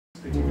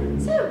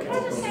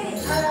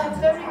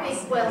very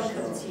big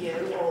welcome to you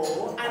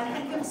all, and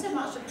thank you so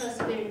much for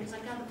persevering, because I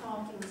gather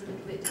parking was a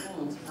little bit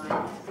full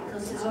tonight,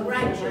 because there's a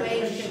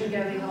graduation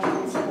going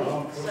on this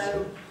week,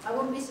 so I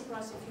wouldn't be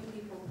surprised if a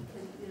few people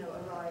can,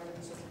 arrive and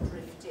sort of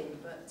drift in,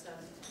 but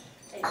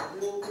anyway,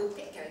 we'll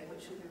get going,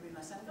 which will be really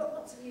nice. I've got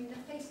lots of new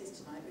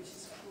faces tonight, which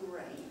is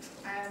great,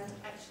 and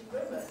actually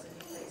Roma's a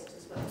new face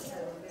as well, so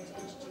I'm going to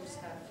introduce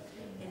her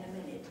in a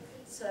minute.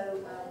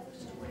 So,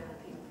 just aware of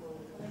people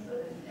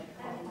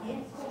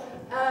coming in.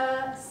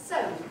 So,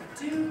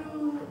 if you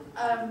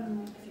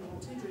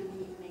want to, during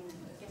the evening,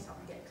 get up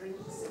and get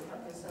drinks and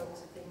help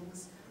yourselves to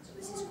things. So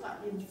this is quite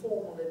an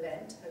informal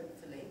event,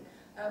 hopefully.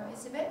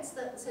 It's events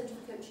that the Centre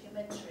for Coaching and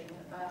Mentoring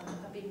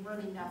have been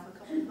running now for a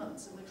couple of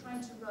months, and we're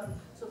trying to run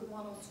sort of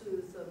one or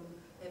two of them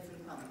every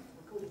month.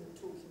 We're calling them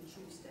Talking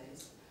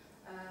Tuesdays.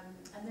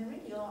 And they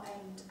really are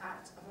aimed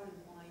at a very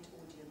wide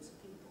audience of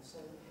people. So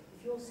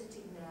if you're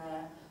sitting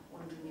there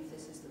wondering if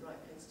this is the right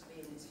place to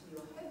be and it's for you,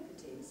 I hope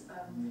it is.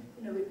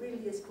 It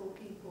really is for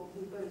people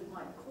who both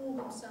might call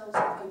themselves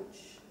a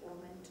coach or a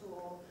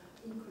mentor,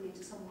 equally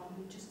to someone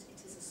who it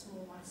is a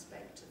small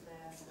aspect of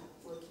their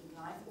working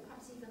life, or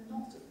perhaps even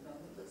not at the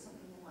moment, but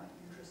something they might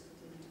be interested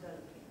in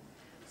developing.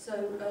 So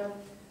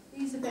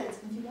these events,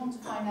 and if you want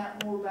to find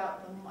out more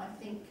about them, I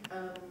think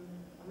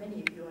many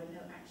of you I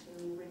know actually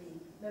are already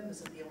members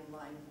of the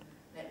online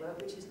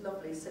network, which is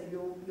lovely, so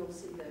you'll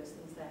see those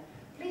things there.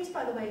 Please,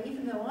 by the way,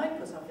 even though I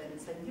put up there and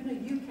say,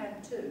 you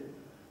can too,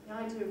 the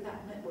idea of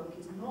that network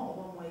is not a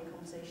one-way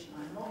conversation.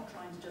 I'm not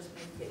trying to just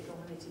make it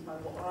dominated by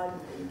what I'm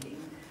thinking.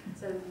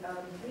 So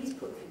please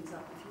put things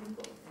up if you've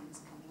got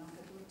things coming up.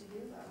 I'd love to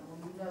hear about them, or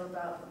you know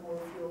about them,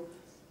 or if you're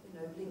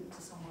linked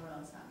to somewhere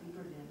else, that'd be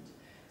brilliant.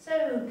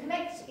 So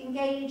connect,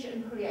 engage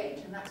and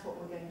create, and that's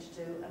what we're going to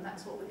do, and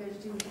that's what we're going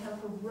to do with the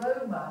help of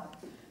Roma.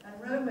 And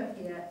Roma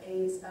here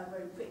is a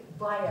very quick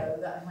bio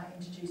that I might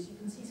introduce. You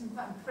can see some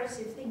quite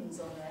impressive things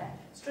on there.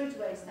 Straight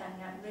away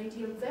standing out,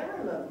 Radio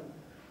Verulam.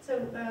 So,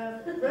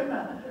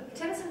 Roma,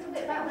 tell us a little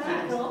bit about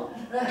that.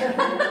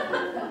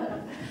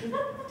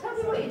 Tell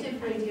me what you do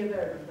for Radio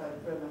Verulam,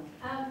 Roma.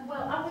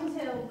 Well, up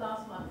until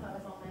last month I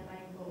was on their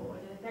main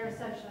board. They're a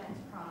social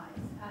enterprise,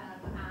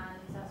 and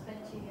I spent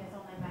 2 years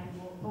on their main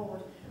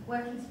board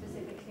working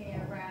specifically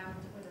around,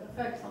 with a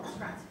focus on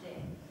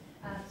strategy.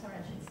 Sorry,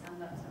 I should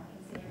stand up so I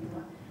can see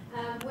everyone.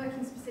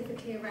 Working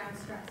specifically around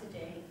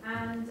strategy,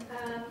 and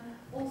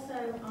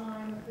also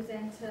I'm a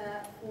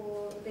presenter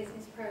for the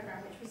business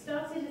programme, which we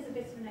started as a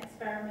bit of an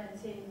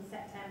experiment in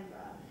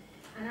September,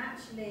 and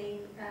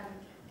actually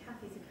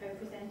Kathy's a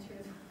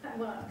co-presenter as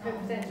well,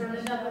 co-presenter on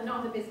another,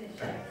 not the business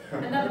show,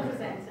 another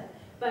presenter.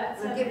 But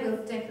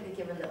we'll definitely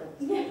give a little.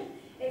 Yeah,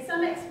 it's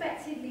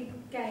unexpectedly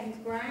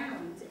gained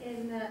ground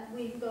in that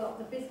we've got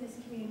the business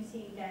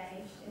community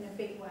engaged in a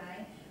big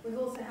way. We've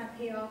also had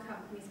PR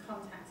companies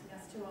contacting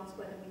us to ask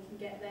whether we can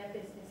get their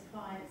business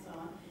clients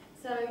on.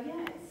 So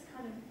yeah, it's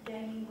kind of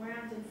gaining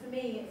ground, and for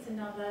me it's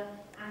another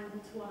angle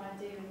to what I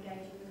do,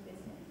 engaging with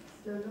business.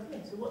 So lovely.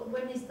 So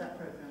when is that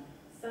programme?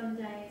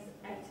 Sundays,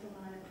 8 till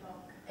 9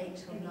 o'clock. 8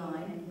 till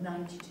 9,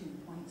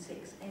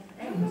 92.6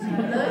 FM. So I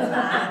learned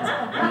that.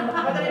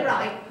 I got it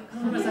right,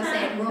 sometimes I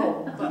say it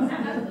wrong. But,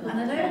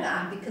 and I know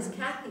that because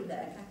Kathy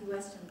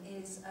Weston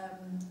is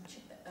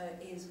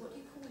what do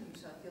you call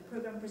yourself? Your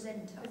programme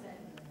presenter.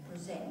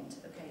 Present,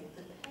 okay,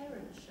 the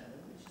Parent Show,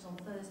 which is on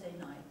Thursday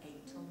night,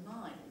 8 till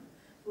 9,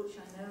 which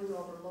I know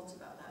rather a lot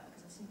about that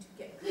because I seem to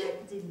get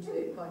dragged into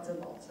it quite a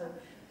lot. So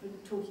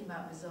we're talking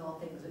about bizarre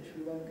things which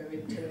we won't go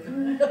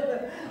into.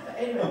 But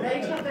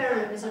anyway, Radio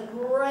Verulam is a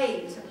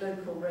great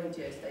local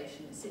radio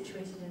station. It's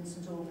situated in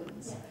St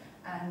Albans,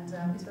 and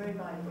it's very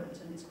vibrant,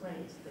 and it's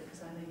great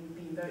because I know you've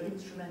been very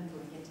instrumental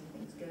in getting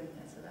things going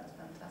there, so that's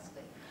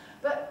fantastic.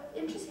 But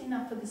interesting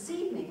enough for this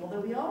evening, although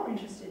we are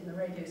interested in the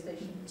radio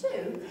station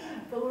too,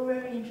 but we're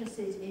very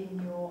interested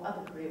in your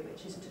other career,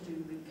 which is to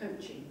do with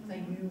coaching. So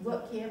you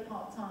work here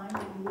part-time,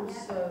 but you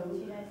also,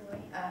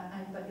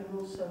 but you're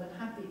also, and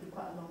have been for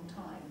quite a long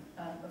time,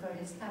 a very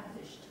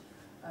established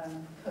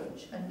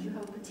coach, and you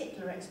have a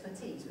particular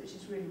expertise, which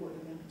is really what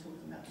you're going to be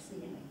talking about this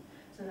evening.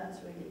 So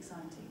that's really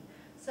exciting.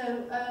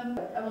 So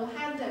I will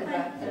hand over.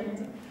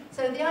 And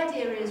so the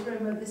idea is,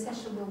 Roma, the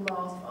session will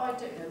last, I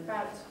don't know,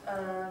 about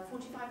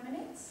 45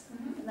 minutes,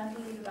 and that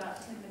will leave about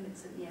 10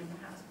 minutes at the end,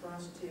 perhaps for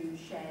us to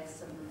share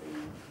some of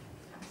the,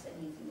 perhaps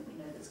anything that we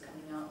know that's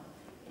coming up,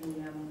 any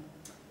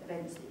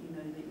events that you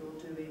know that you're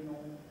doing, or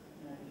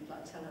you'd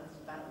like to tell us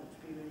about, which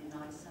would be really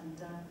nice, and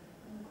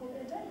we'll call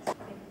it a day. I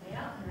think we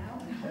are now.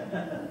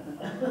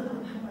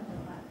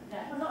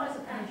 Well, not as a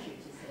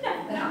parachute, is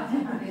it? No.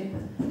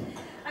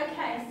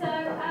 Okay, so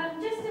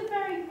just a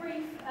very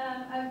brief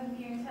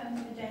overview in terms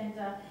of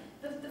agenda.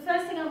 The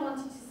first thing I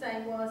wanted to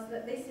say was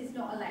that this is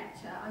not a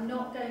lecture. I'm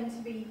not going to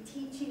be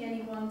teaching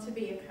anyone to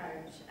be a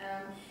coach.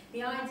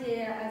 The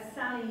idea, as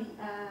Sally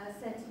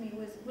said to me,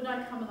 was would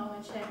I come along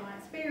and share my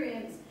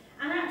experience?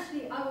 And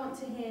actually, I want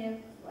to hear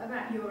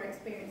about your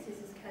experiences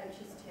as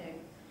coaches too.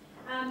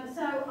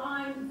 So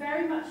I'm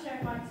very much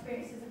showing my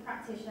experience as a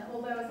practitioner,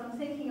 although as I'm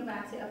thinking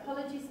about it,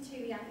 apologies to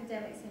the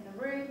academics in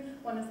the room.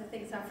 One of the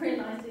things I've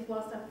realised is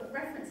whilst I've put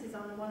references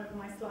on one of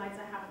my slides,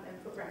 I haven't then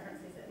put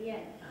references at the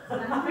end. So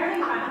that's very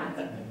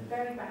bad,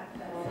 very bad.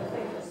 I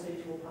think that's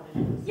suitable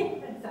punishment. Yeah,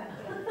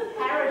 exactly.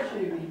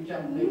 Parachuting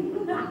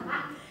jumping.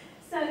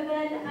 So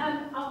then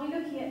I'll be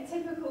looking at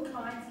typical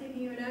clients, giving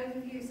you an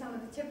overview of some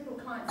of the typical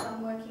clients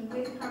I'm working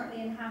with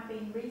currently and have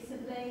been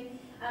recently,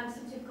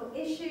 some typical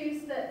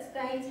issues that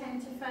they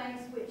tend to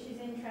face, which is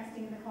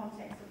interesting in the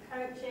context of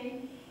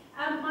coaching.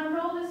 My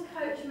role as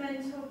coach,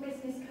 mentor,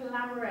 business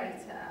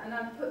collaborator, and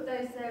I've put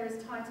those there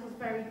as titles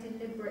very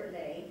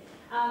deliberately,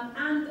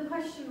 and the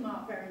question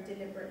mark very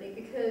deliberately,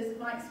 because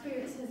my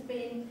experience has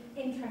been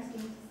interesting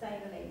to say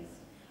the least.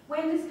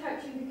 When does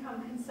coaching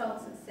become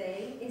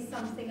consultancy is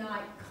something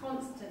I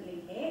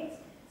constantly hit,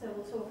 so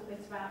we'll talk a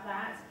bit about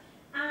that.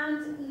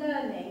 And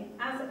learning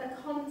as a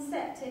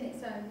concept in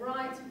its own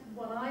right,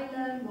 what I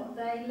learn, what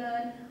they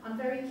learn. I'm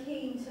very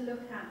keen to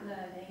look at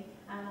learning,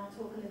 and I'll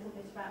talk a little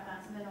bit about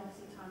that, and then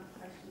obviously time for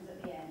questions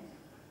at the end.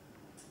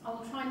 I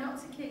will try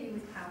not to kill you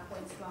with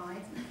PowerPoint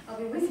slides. I'll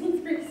be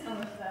whizzing through some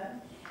of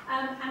them.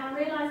 And I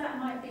realise that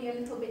might be a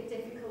little bit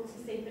difficult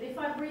to see, but if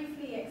I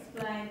briefly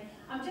explain,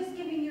 I'm just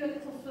giving you a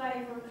little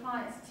flavour of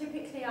clients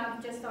typically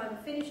I've just either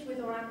finished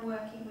with or I'm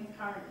working with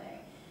currently.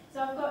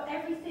 So I've got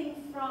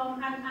everything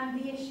from, and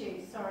the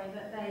issues, sorry,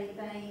 that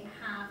they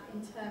have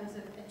in terms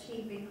of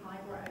achieving high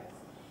growth.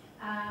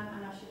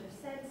 And I should have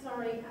said,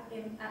 sorry,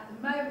 at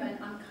the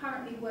moment I'm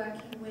currently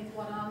working with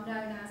what are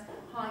known as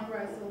high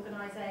growth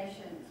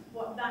organisations.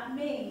 What that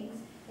means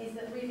is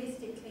that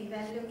realistically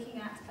they're looking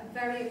at a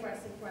very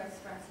aggressive growth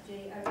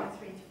strategy over a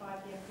 3 to 5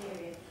 year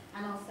period,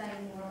 and I'll say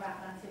more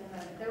about that in a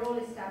moment. They're all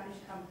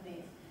established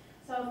companies.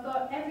 So I've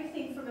got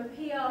everything from a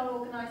PR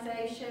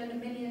organisation, $1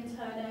 million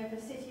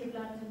turnover, City of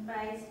London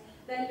based.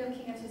 They're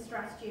looking at a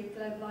strategy of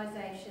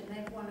globalisation.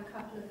 They've won a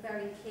couple of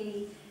very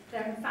key,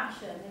 they're in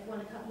fashion, they've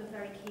won a couple of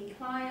very key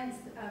clients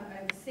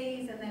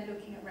overseas, and they're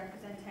looking at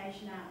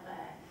representation out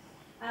there.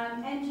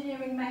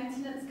 Engineering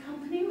maintenance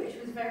company, which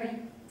was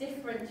very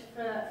different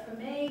for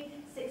me,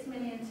 6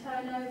 million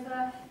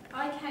turnover.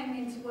 I came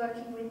into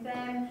working with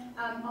them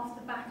off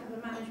the back of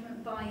a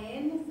management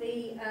buy-in.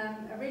 The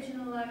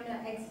original owner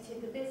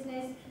exited the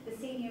business, the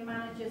senior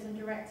managers and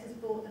directors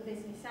bought the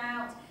business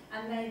out,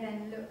 and they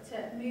then looked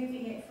at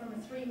moving it from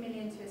a 3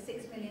 million to a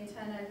 6 million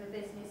turnover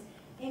business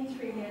in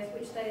 3 years,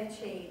 which they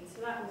achieved.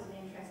 So that was an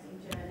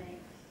interesting journey.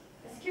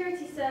 A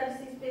security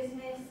services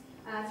business,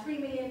 3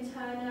 million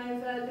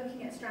turnover,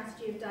 looking at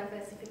strategy of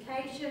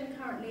diversification.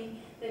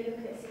 Currently they look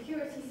at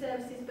security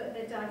services, but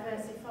they're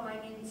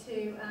diversifying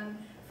into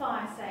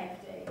fire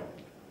safety.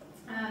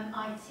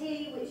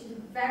 IT, which is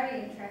a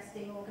very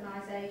interesting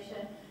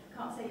organisation.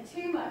 Can't say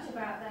too much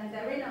about them.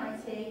 They're in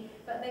IT,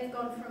 but they've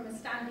gone from a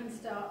standing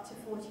start to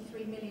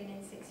 43 million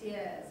in 6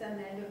 years, and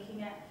they're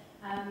looking at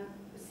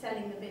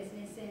selling the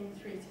business in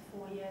 3 to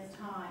 4 years'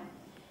 time.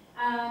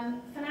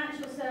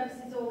 Financial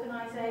services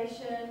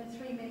organisation,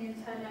 3 million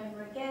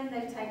turnover again.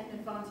 They've taken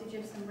advantage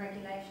of some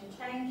regulation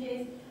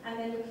changes, and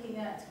they're looking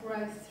at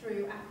growth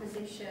through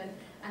acquisition.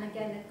 And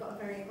again, they've got a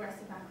very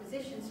aggressive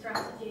acquisition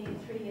strategy. In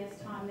 3 years'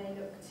 time, they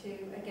look to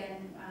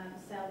again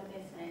sell the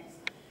business.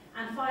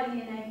 And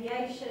finally, an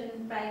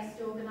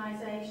aviation-based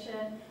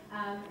organisation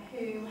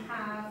who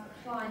have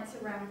clients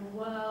around the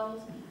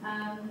world,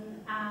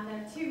 and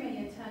they're a 2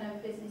 million turnover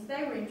business.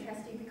 They were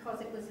interesting because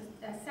it was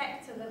a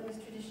sector that was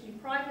traditionally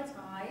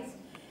privatised,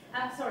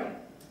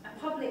 a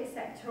public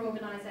sector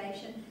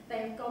organisation.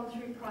 They've gone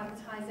through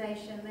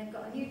privatisation. They've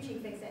got a new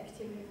chief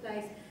executive in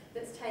place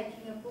that's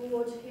taking a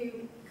board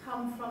who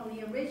come from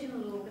the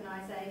original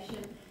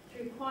organisation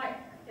through quite,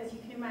 as you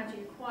can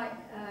imagine, quite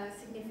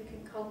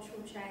significant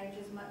cultural change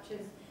as much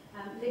as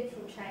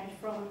literal change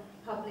from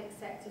public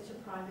sector to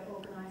private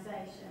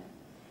organisation.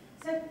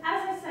 So as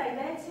I say,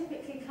 they're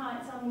typically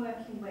clients I'm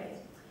working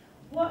with.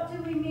 What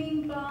do we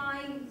mean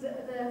by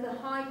the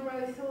high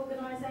growth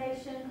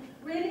organisation?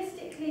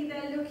 Realistically,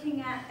 they're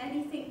looking at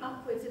anything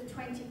upwards of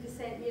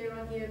 20%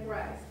 year-on-year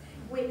growth,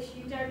 which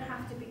you don't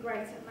have to be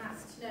great at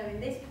maths to know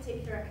in this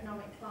particular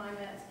economic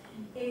climate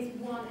is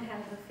one hell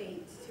of a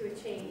feat to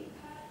achieve.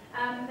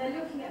 They're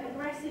looking at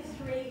aggressive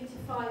 3 to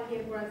 5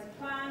 year growth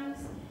plans.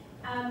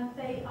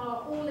 They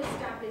are all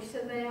established, so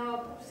they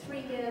are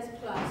 3 years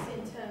plus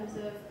in terms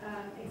of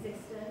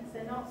existence.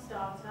 They're not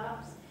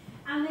startups.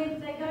 And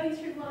they're going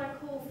through what I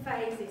call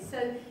phases.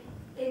 So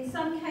in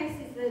some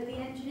cases, the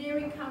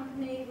engineering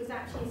company was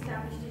actually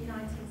established in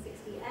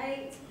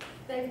 1968.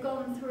 They've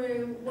gone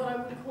through what I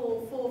would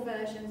call 4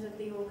 versions of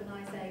the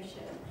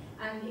organisation.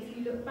 And if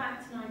you look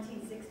back to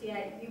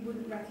 1968, you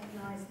wouldn't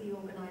recognise the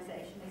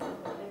organisation as a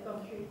whole. They've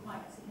gone through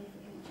quite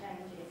significant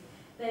changes.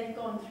 They've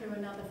gone through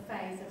another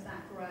phase of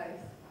that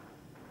growth.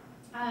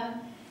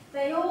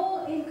 They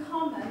all, in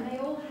common, they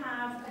all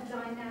have a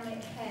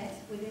dynamic head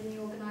within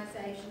the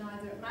organisation,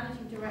 either at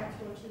managing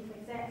director or chief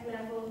exec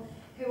level,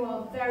 who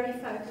are very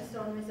focused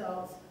on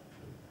results.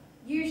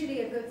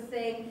 usually a good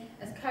thing.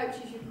 As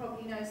coaches, you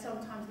probably know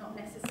sometimes not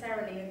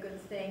necessarily a good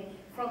thing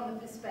from the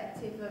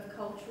perspective of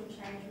cultural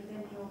change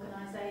within the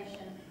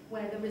organisation,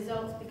 where the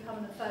results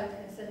become the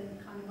focus and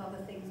kind of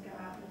other things go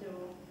out the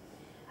door.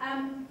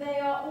 They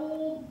are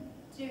all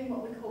doing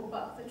what we call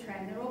buck the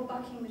trend. They're all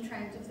bucking the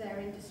trend of their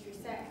industry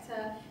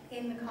sector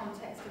in the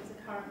context of the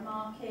current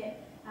market.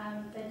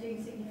 They're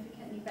doing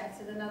significantly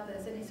better than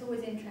others, and it's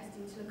always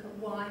interesting to look at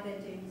why they're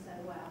doing so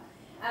well.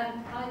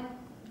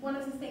 One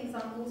of the things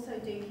I'm also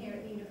doing here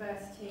at the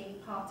university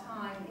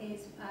part-time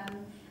is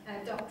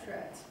a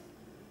doctorate.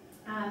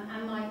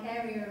 And my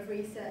area of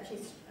research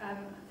is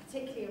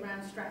particularly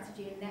around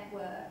strategy and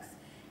networks.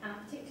 And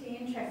I'm particularly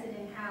interested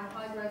in how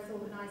high-growth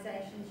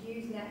organisations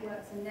use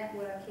networks and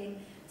networking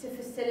to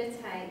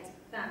facilitate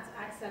that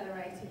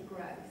accelerated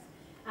growth.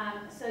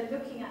 So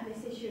looking at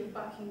this issue of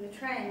bucking the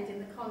trend in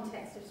the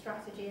context of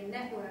strategy and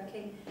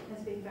networking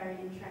has been very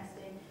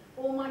interesting.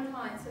 All my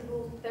clients,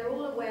 they're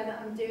all aware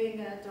that I'm doing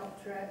a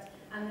doctorate,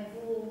 and they've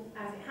all,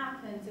 as it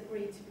happens,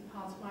 agreed to be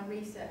part of my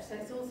research, so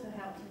it's also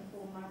helped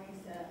inform my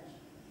research.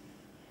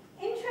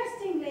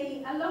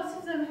 Interestingly, a lot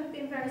of them have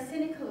been very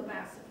cynical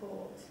about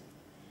support.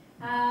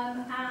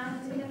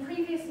 And in a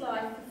previous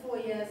life, for 4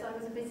 years, I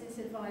was a business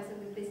advisor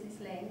with Business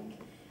Link.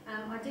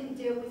 I didn't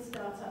deal with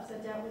startups, I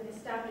dealt with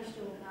established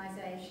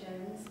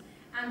organisations.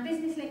 And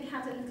Business Link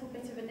had a little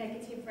bit of a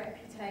negative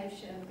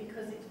reputation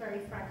because it's very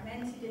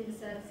fragmented in the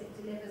service it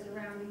delivers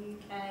around the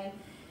UK.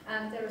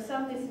 There are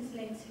some Business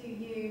Links who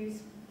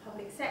use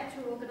public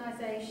sector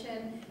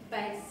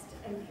organisation-based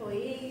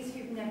employees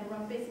who've never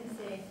run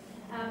businesses.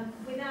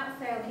 Without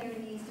fail, here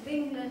in the east of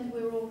England,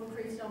 we were all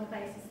recruited on the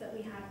basis that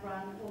we had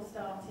run or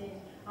started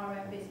our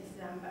own businesses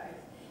and both.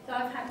 So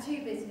I've had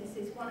 2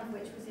 businesses, one of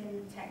which was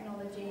in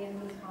technology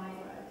and was high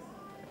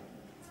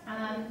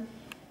growth.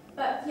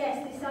 But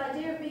yes, this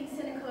idea of being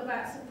cynical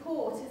about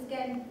support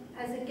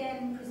has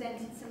again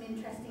presented some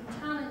interesting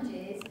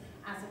challenges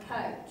as a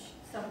coach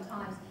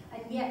sometimes,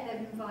 and yet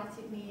they've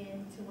invited me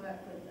in to work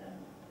with them.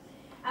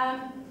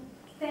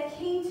 They're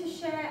keen to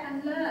share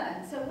and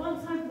learn. So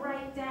once I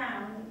break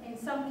down, in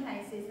some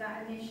cases,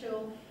 that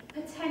initial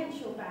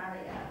potential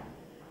barrier,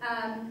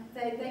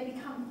 they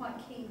become quite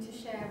keen to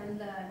share and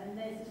learn. And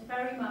there's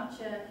very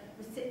much a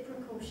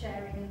reciprocal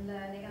sharing and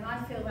learning. And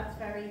I feel that's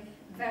very,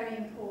 very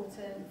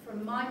important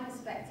from my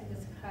perspective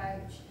as a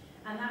coach.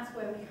 And that's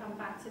where we come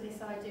back to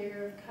this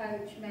idea of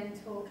coach,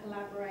 mentor,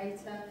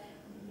 collaborator.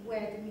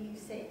 Where do you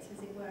sit,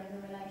 as it were,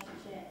 in the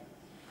relationship?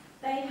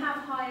 They have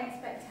high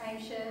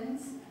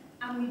expectations.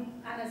 And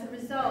as a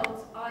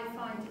result, I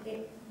find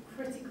it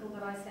critical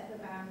that I set the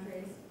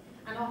boundaries,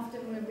 and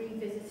often we're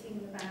revisiting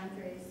the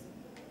boundaries.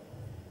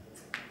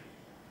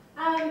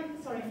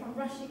 Sorry, if I'm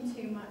rushing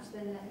too much,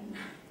 then let me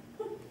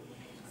know.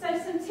 So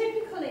some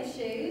typical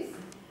issues.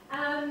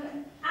 At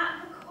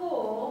the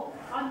core,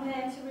 I'm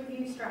there to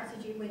review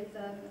strategy with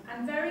them,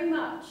 and very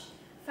much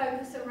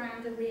focus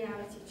around a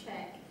reality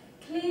check.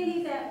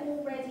 Clearly, they're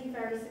already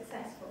very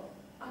successful.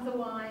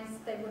 Otherwise,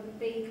 they wouldn't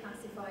be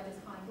classified as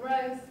high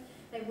growth.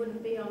 They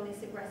wouldn't be on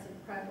this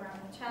aggressive programme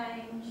of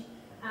change.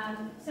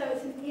 So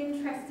it's an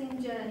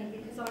interesting journey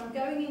because I'm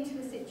going into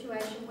a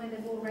situation where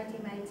they've already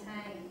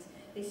maintained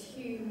this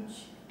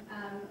huge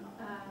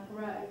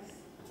growth.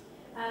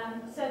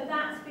 So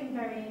that's been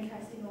very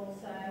interesting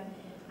also.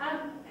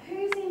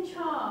 Who's in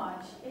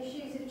charge?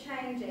 Issues of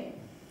changing.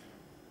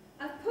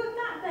 I've put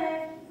that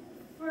there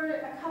for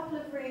a couple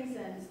of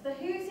reasons. The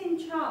who's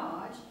in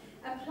charge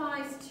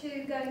applies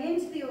to going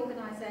into the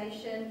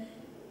organisation.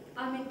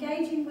 I'm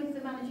engaging with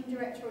the managing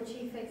director or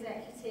chief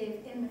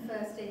executive in the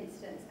first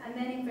instance, and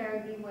then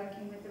invariably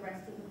working with the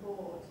rest of the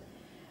board.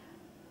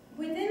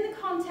 Within the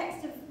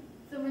context of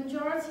the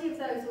majority of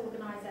those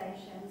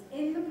organisations,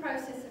 in the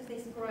process of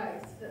this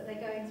growth that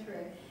they're going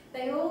through,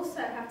 they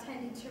also have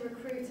tended to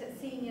recruit at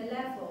senior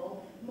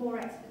level more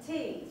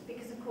expertise,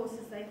 because of course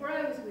as they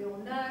grow, as we all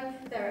know,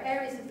 there are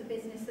areas of the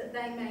business that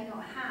they may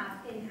not have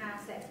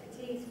in-house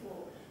expertise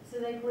for, so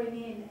they bring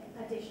in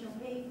additional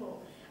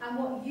people. And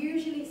what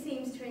usually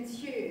seems to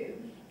ensue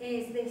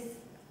is this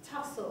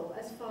tussle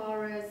as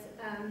far as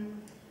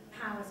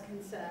power is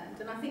concerned.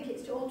 And I think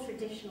it's all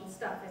traditional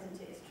stuff,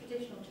 isn't it? It's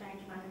traditional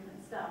change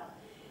management stuff.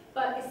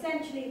 But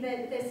essentially,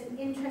 there's some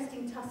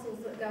interesting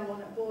tussles that go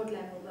on at board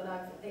level that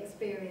I've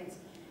experienced.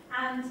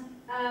 And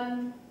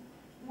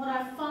what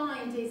I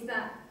find is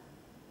that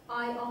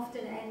I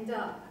often end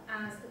up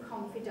as the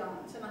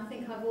confidant, and I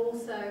think I've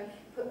also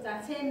put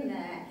that in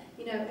there.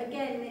 You know,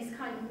 again, this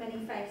kind of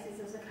many faces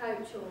as a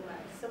coach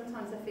almost.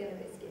 Sometimes I feel a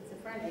bit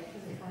schizophrenic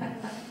because it's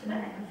like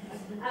today.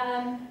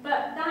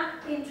 But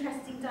that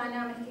interesting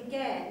dynamic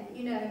again,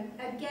 you know,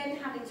 again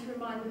having to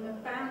remind them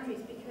of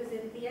boundaries, because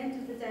at the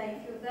end of the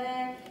day, if you're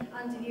there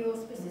under the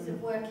auspices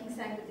of working,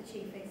 say, with the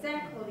chief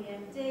exec or the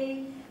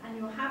MD, and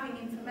you're having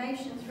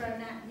information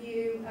thrown at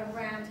you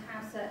around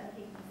how certain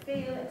people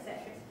feel,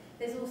 etc.,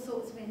 there's all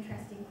sorts of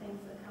interesting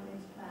things that come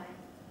into play.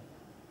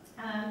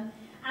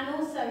 And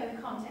also in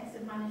the context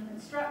of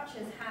management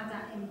structures, how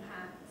that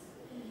impacts.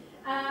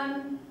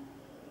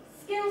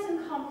 Skills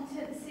and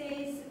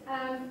competencies,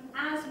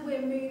 as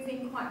we're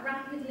moving quite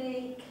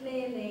rapidly,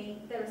 clearly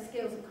there are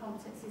skills and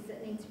competencies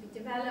that need to be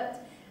developed,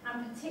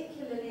 and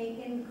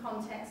particularly in the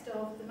context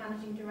of the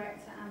managing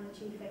director and the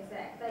chief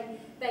exec.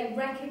 They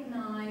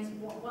recognise,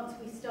 once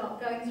we start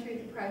going through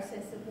the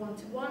process of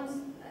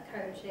one-to-one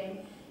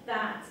coaching,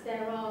 that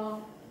there are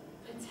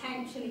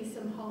potentially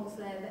some holes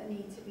there that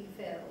need to be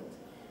filled.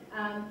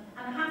 And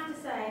I have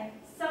to say,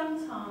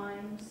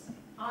 sometimes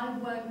I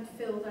won't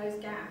fill those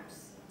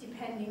gaps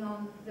depending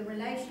on the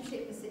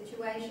relationship, the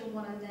situation,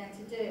 what I'm there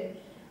to do.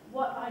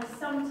 What I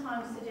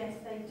sometimes suggest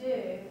they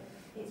do,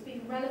 it's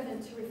been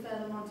relevant to refer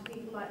them on to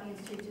people like the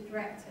Institute of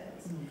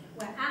Directors,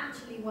 where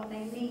actually what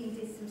they need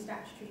is some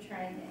statutory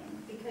training,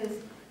 because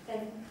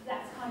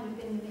that's kind of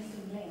been the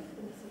missing link,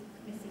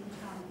 the missing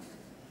chunk.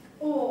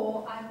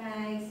 Or I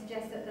may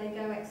suggest that they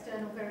go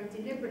external very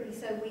deliberately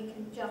so we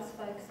can just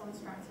focus on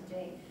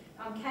strategy.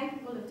 I'm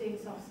capable of doing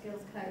soft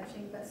skills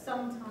coaching, but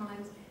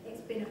sometimes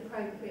it's been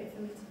appropriate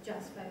for me to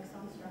just focus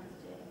on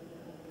strategy.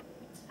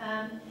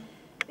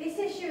 This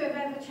issue of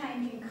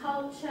ever-changing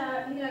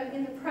culture, you know,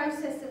 in the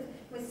process of,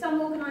 with some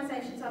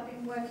organisations I've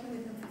been working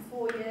with them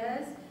for 4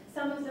 years,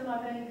 some of them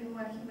I've only been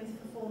working with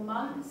for 4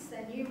 months,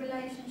 they're new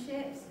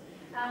relationships,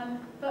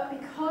 but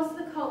because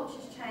the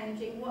culture's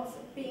changing, what's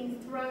being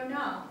thrown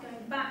up,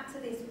 going back to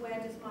this, where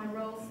does my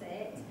role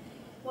sit,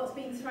 what's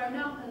being thrown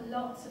up are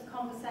lots of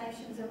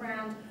conversations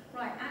around,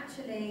 right,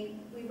 actually,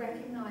 we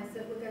recognise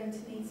that we're going to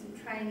need some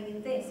training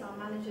in this, our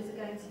managers are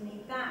going to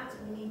need that,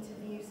 we need to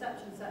view such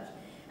and such.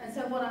 And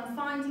so what I'm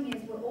finding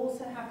is we're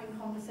also having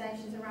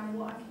conversations around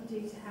what I can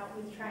do to help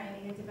with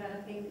training and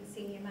developing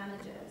senior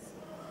managers.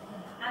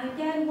 And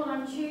again, what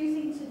I'm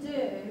choosing to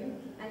do,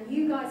 and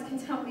you guys can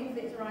tell me if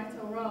it's right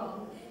or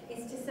wrong,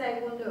 is to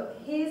say, well look,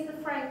 here's the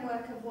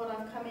framework of what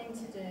I've come in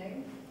to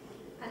do,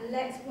 and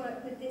let's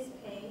work with this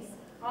piece.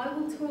 I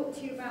will talk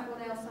to you about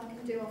what else I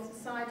can do off the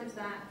side of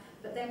that,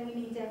 but then we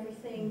need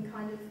everything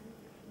kind of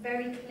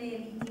very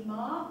clearly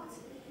demarked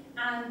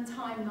and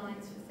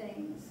timelines for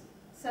things,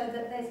 so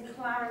that there's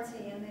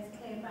clarity and there's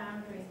clear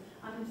boundaries.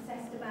 I'm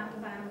obsessed about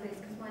the boundaries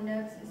because my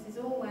nervousness is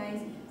always,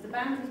 if the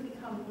boundaries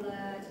become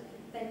blurred,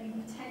 then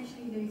you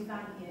potentially lose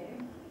value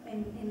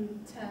in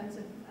terms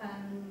of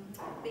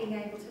being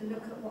able to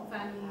look at what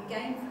value you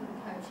gain from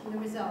the coaching, the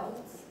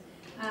results,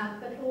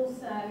 but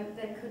also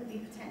there could be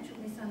potential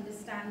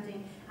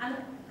misunderstanding.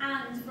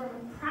 And from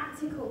a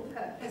practical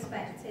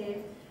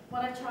perspective,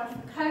 what I charge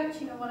for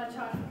coaching and what I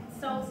charge for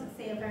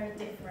consultancy are very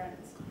different.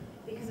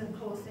 Because of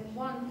course, in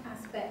one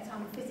aspect,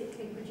 I'm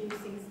physically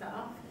producing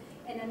stuff.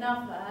 In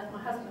another, as my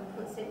husband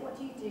puts it, what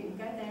do? You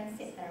go there and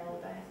sit there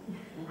all day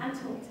and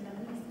talk to them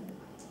and listen.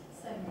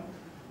 So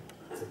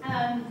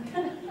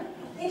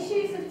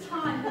issues of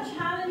time, the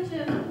challenge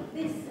of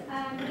this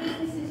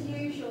business as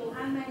usual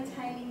and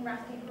maintaining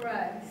rapid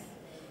growth.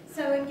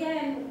 So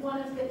again, one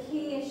of the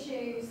key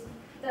issues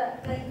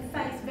that they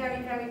face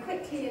very, very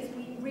quickly as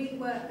we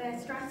rework their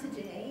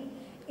strategy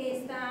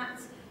is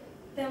that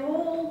they're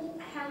all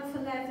hell for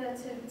leather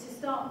to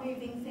start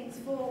moving things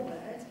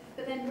forward,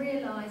 but then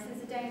realise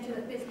there's a danger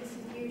that business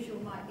as usual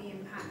might be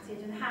impacted.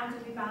 And how do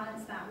we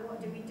balance that?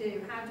 What do we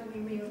do? How do we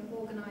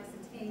reorganise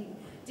the team?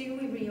 Do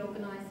we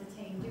reorganise the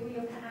team? Do we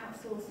look at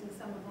outsourcing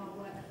some of our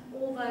work?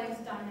 All those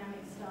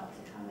dynamics start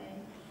to come in.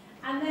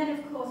 And then,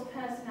 of course,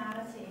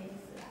 personalities.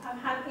 I've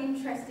had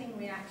interesting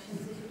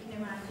reactions, as you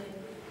can imagine.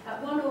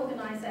 At one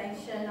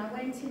organisation, I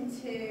went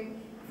into,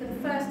 for the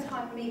first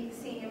time, meet the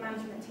senior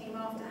management team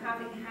after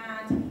having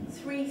had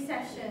 3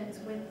 sessions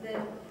with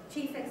the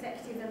chief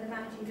executive and the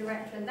managing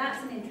director, and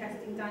that's an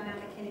interesting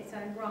dynamic in its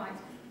own right.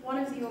 One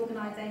of the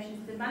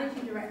organisations, the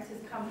managing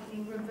director's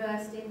company,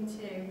 reversed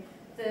into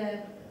the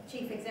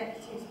chief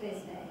executive's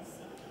business.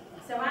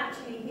 So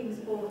actually he was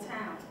bought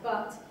out,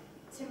 but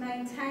to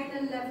maintain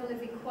a level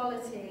of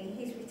equality,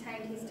 he's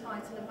retained his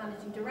title of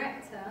managing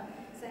director,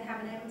 so they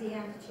have an MD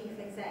and a chief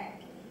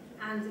exec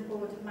and a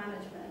board of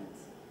management.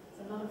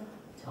 It's a lot of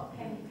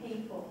top-heavy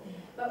people.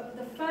 But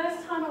the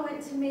first time I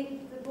went to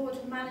meet the board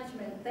of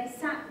management, they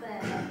sat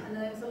there and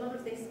there was a lot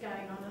of this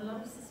going on, a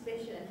lot of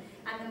suspicion.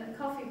 And then at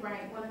coffee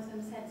break, one of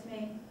them said to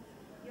me,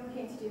 "You're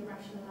here to do a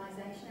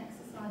rationalisation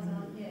exercise,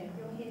 aren't you?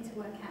 You're here to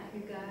work out who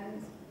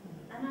goes."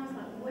 And I was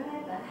like,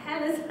 where the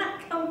hell has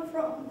that come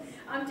from?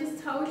 I've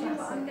just told you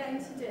what I'm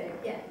going to do.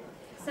 Yeah.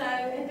 So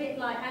a bit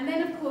like, and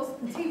then of course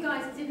the 2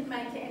 guys didn't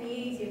make it any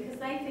easier because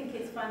they think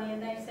it's funny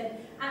and they've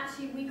said,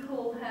 actually we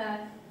call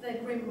her the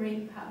Grim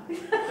Reaper.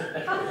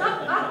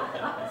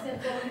 I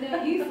said, well,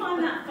 no, you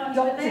find that funny,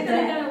 but they're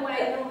going to go away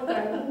and all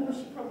go, oh,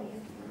 she probably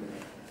is.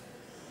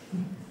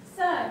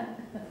 So,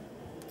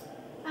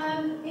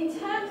 in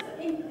terms,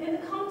 in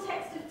the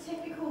context of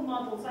typical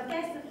models, I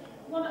guess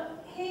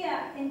here,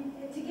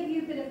 to give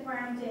you a bit of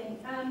grounding,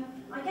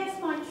 I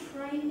guess my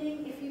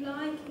training, if you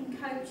like, in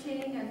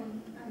coaching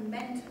and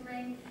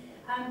mentoring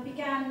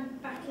began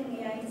back in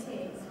the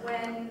 80s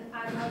when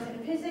I was in a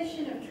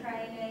position of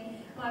training.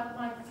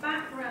 My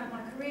background,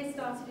 my career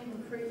started in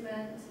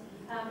recruitment.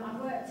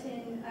 I worked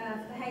in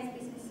the Hayes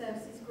Business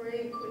Services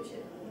Group, which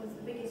was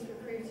the biggest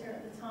recruiter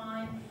at the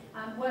time.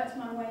 Worked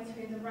my way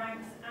through the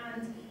ranks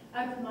and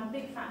opened my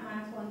big fat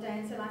mouth one day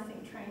and said, I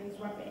think training's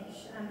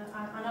rubbish, and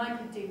I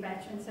could do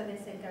better, and so they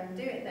said, go and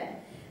do it then.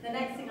 The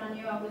next thing I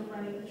knew, I was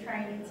running the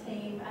training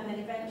team, and then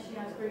eventually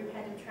I was group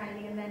head of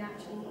training, and then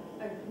actually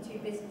opened 2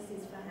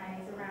 businesses for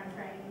Hayes around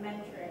training and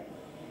mentoring.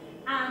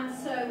 And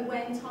so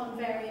went on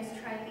various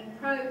training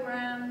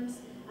programs.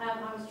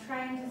 I was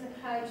trained as a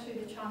coach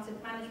through the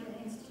Chartered Management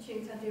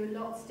Institute. I do a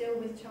lot still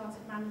with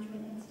Chartered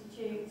Management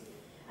Institute.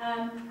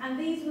 And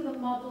these were the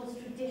models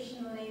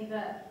traditionally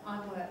that I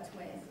worked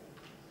with.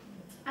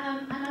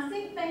 And I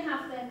think they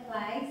have their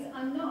place.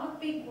 I'm not a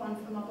big one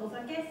for models.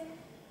 I guess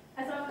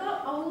as I've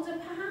got older,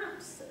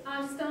 perhaps,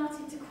 I've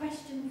started to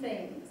question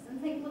things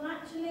and think, well,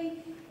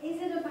 actually,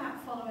 is it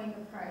about following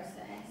a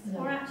process? No.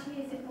 Or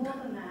actually, is it more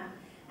than that?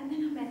 And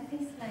then I met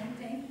this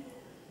lady.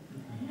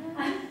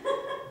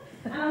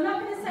 And I'm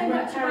not going to say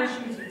much about...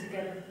 parachuting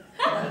together.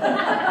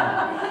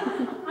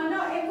 I'm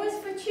not, it was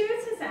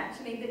fortuitous,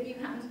 actually, that you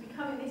happened to be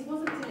coming. This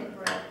wasn't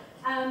deliberate.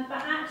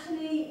 But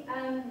actually,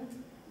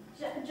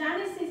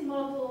 Janice's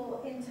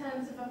model in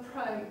terms of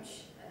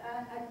approach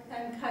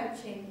and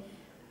coaching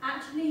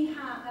actually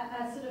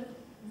sort of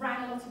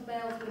rang a lot of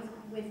bells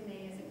with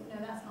me. As it, no,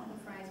 that's not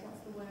the phrase,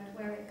 what's the word?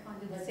 Where it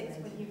kind of sits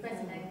with you,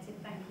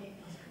 resonated, thank you.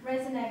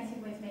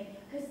 Resonated with me.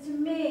 Because to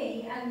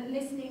me, and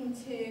listening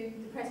to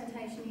the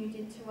presentation you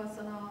did to us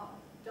on our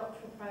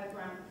doctoral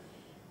programme,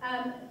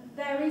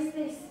 there is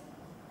this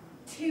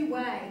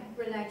two-way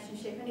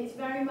relationship, and it's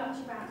very much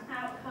about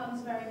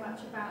outcomes, very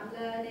much about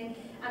learning.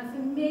 And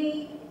for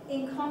me,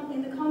 in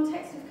the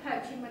context of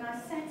coaching, when I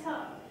set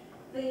up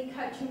the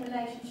coaching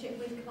relationship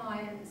with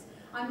clients,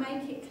 I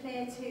make it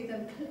clear to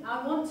them,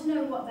 I want to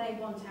know what they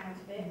want out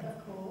of it,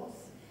 of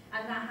course,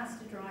 and that has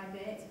to drive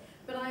it.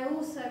 But I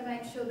also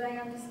make sure they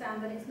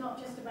understand that it's not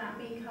just about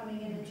me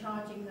coming in and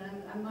charging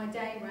them and my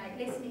day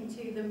rate, listening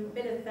to them, a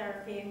bit of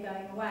therapy and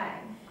going away.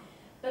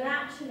 But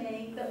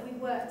actually that we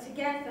work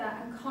together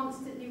and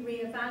constantly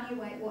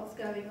reevaluate what's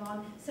going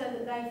on so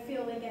that they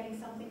feel they're getting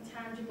something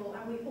tangible,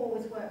 and we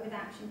always work with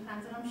action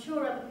plans, and I'm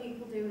sure other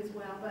people do as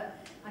well,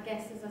 but I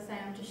guess, as I say,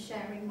 I'm just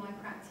sharing my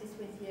practice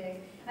with you.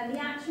 And the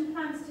action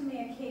plans to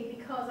me are key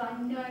because I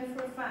know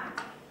for a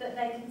fact that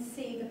they can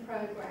see the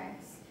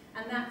progress,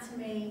 and that to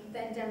me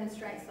then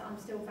demonstrates that I'm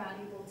still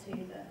valuable to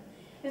them.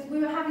 Because we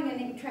were having an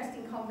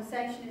interesting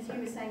conversation, as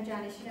you were saying,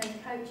 Janice, you know, is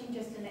coaching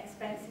just an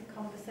expensive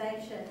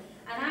conversation?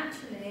 And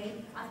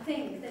actually, I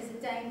think there's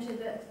a danger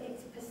that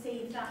it's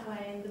perceived that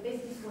way in the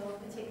business world,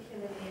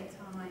 particularly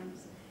at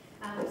times.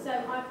 So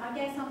I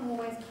guess I'm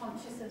always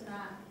conscious of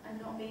that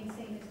and not being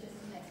seen as just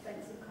an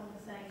expensive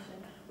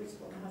conversation, which is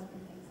what my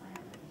husband thinks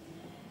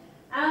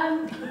I am.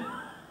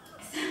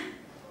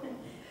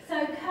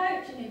 So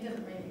coach, and he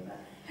doesn't really, but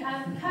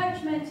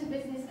coach, mentor,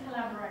 business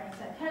collaborator.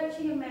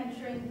 Coaching and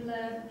mentoring,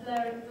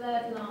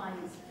 blurred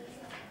lines.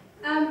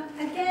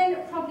 Again,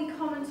 probably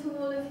common to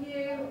all of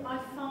you, I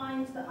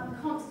find that I'm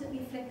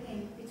constantly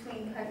flipping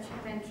between coaching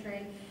and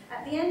mentoring.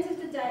 At the end of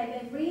the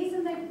day, the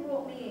reason they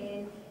brought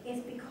me in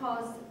is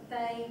because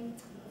they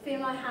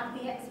feel I have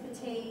the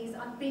expertise.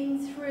 I've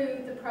been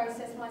through the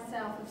process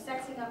myself of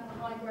setting up a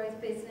high growth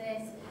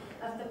business,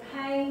 of the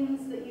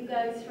pains that you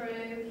go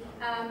through,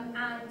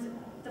 and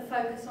the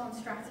focus on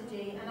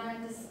strategy, and I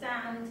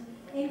understand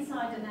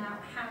inside and out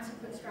how to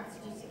put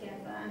strategy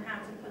together and how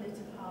to pull it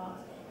apart.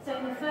 So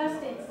in the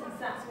first instance,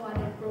 that's why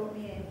they brought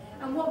me in.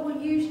 And what will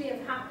usually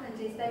have happened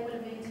is they will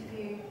have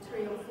interviewed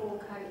 3 or 4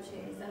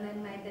 coaches and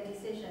then made their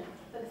decision.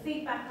 But the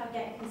feedback I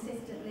get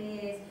consistently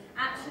is,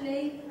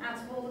 actually, out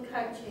of all the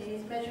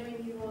coaches,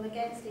 measuring you all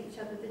against each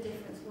other, the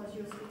difference was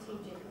your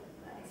strategic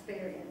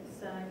experience.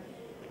 So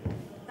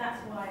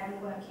that's why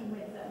I'm working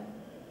with them.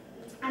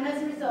 And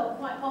as a result,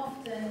 quite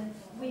often,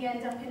 we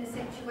end up in a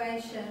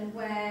situation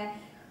where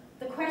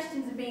the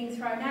questions are being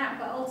thrown out,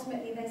 but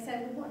ultimately they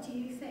say, well, what do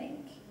you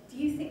think? Do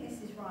you think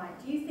this is right?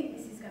 Do you think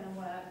this is going to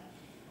work?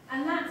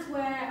 And that's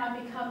where I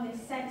become this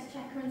sense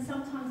checker, and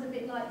sometimes a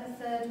bit like the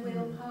third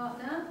wheel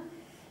partner,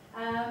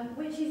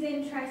 which is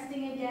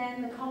interesting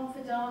again, the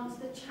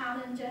confidant, the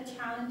challenger,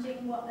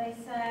 challenging what they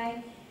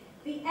say.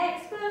 The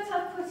expert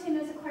I've put in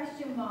as a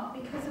question mark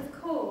because,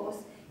 of course,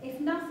 if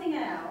nothing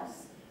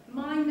else,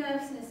 my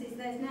nervousness is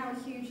there's now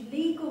a huge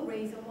legal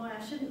reason why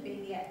I shouldn't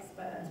be the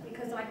expert,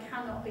 because I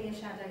cannot be a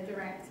shadow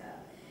director.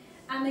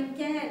 And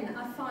again,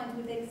 I find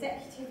with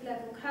executive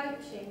level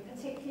coaching,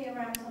 particularly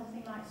around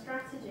something like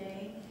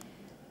strategy,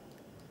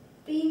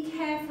 being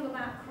careful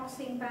about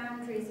crossing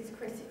boundaries is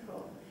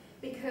critical,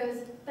 because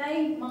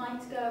they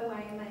might go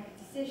away and make a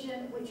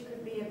decision, which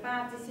could be a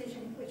bad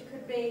decision, which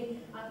could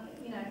be,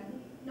 you know,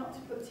 not to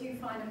put too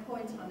fine a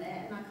point on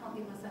it, and I can't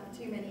give myself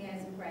too many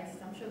airs and graces,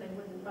 I'm sure they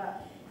wouldn't,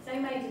 but if they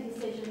made a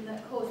decision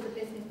that caused the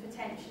business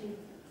potentially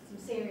some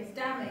serious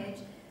damage,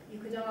 you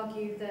could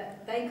argue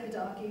that they could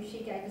argue she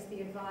gave us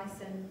the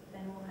advice and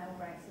then all hell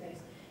breaks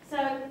loose.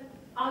 So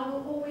I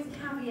will always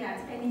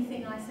caveat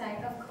anything I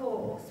say, of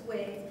course,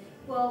 with,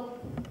 well,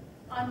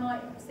 I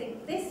might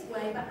think this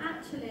way, but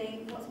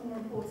actually what's more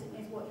important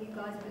is what you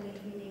guys believe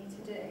you need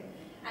to do.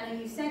 And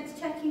are you sense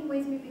checking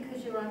with me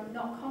because you're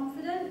not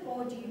confident,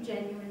 or do you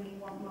genuinely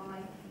want my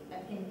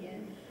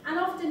opinion? And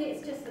often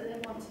it's just that they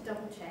want to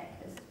double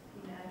check, as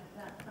you know,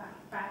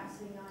 that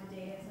bouncing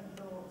ideas and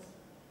thoughts.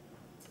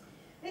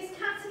 This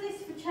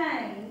catalyst for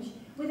change,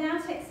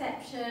 without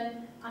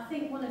exception, I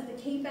think one of the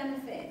key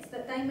benefits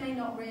that they may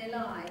not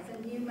realise,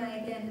 and you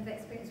may again have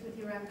experienced with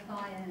your own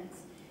clients,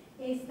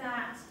 is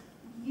that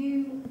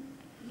you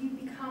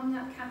become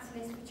that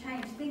catalyst for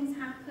change. Things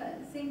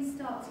happen, things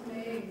start to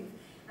move,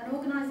 and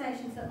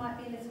organisations that might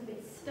be a little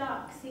bit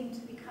stuck seem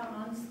to become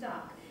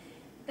unstuck.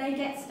 They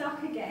get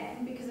stuck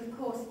again because of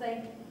course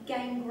they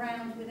gain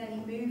ground with any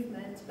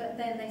movement, but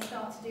then they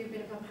start to do a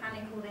bit of a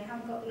panic, or they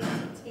haven't got the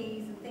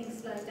expertise and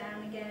things slow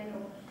down again,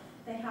 or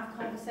they have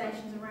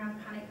conversations around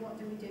panic, what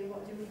do we do,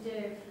 what do we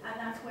do? And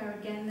that's where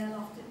again they'll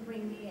often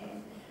bring me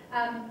in.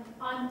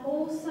 I'm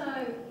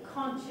also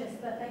conscious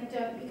that they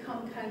don't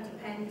become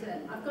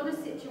codependent. I've got a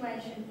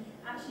situation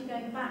actually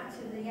going back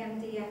to the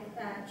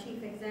MDF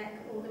Chief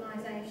Exec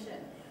organisation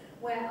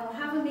where I'll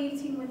have a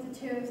meeting with the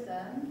two of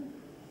them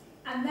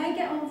and they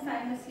get on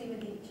famously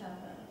with each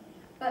other.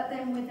 But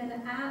then within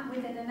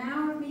an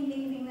hour of me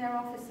leaving their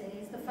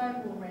offices, the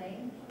phone will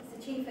ring, it's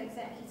the Chief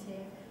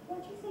Executive.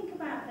 What do you think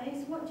about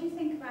this? What do you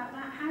think about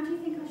that? How do you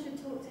think I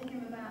should talk to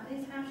him about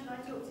this? How should I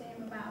talk to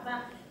him about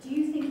that? Do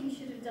you think he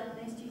should have done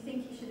this? Do you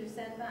think he should have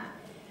said that?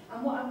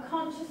 And what I'm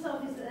conscious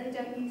of is that they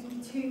don't use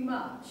me too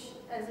much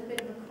as a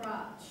bit of a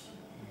crutch.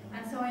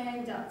 And so I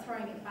end up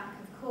throwing it back,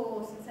 of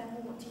course, and saying,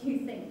 well, what do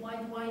you think?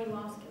 Why are you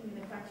asking me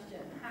the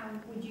question? How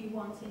would you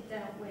want it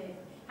dealt with?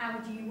 How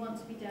would you want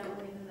to be dealt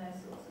with, and those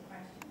sorts of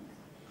questions.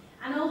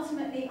 And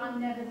ultimately,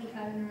 I'm never the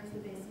owner of the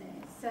business.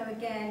 So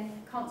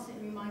again,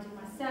 constantly reminding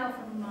myself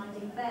and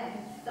reminding them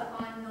that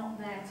I'm not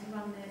there to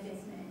run their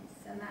business,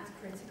 and that's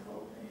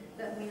critical,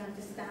 that we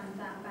understand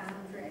that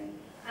boundary,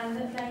 and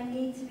that they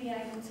need to be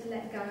able to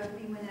let go of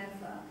me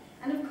whenever.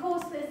 And of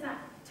course there's that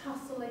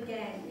tussle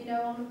again, you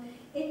know,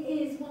 it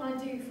is what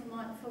I do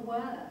for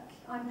work.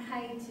 I'm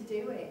paid to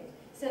do it.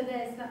 So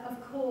there's that,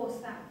 of course,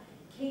 that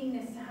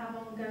keenness to have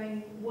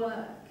ongoing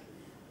work.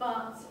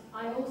 But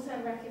I also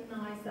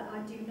recognise that I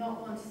do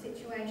not want a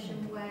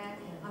situation where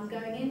I'm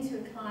going into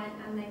a client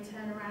and they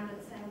turn around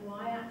and say,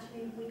 why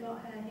actually have we got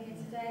her here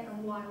today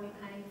and why are we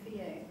paying for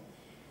you?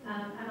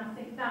 And I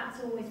think that's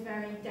always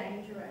very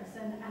dangerous.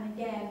 And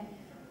again,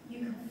 you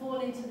can fall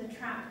into the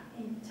trap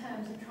in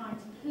terms of trying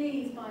to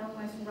please by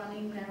almost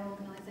running their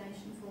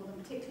organisation for them,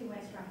 particularly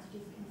where strategy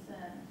is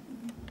concerned.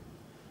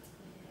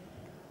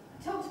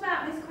 I talked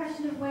about this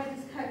question of where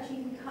does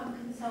coaching become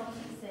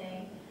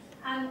consultancy.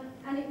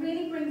 And it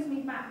really brings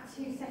me back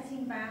to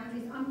setting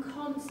boundaries. I'm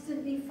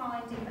constantly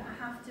finding that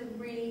I have to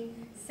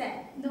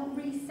not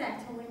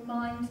reset or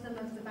remind them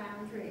of the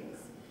boundaries,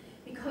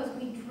 because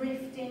we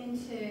drift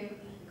into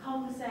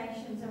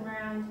conversations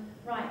around,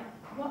 right,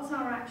 what's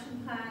our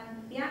action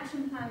plan? The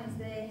action plan is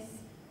this.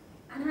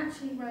 And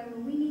actually,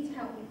 Roman, we need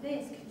help with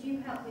this. Could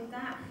you help with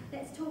that?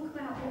 Let's talk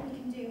about what we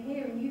can do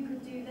here and you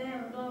could do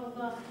there and blah, blah,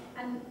 blah.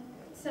 And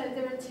so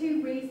there are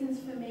two reasons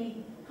for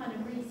me kind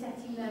of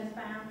resetting those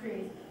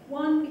boundaries.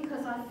 One,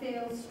 because I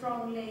feel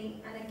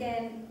strongly, and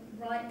again,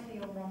 rightly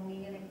or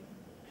wrongly, and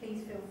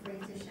please feel free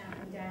to shout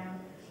me down,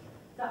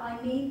 that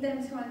I need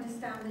them to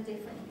understand the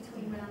difference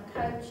between when I'm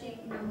coaching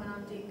and when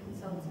I'm doing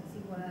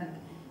consultancy work.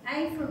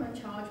 A, from a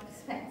charge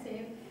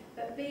perspective,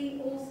 but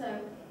B, also,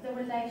 the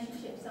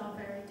relationships are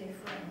very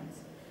different.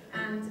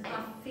 And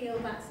I feel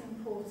that's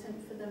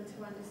important for them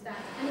to understand.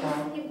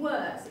 And it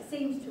works, it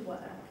seems to work.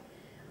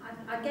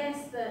 I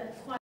guess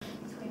that quite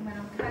between when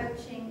I'm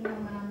coaching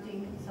and when I'm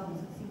doing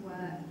consultancy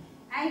work.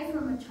 A,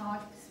 from a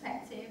charge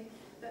perspective,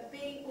 but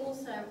B,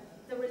 also,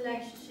 the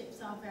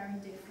relationships are very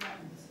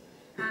different.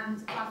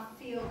 And I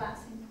feel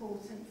that's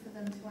important for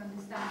them to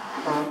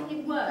understand.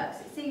 It works,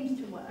 it seems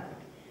to work.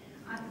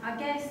 I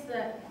guess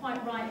that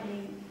quite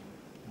rightly,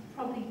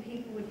 probably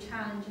people would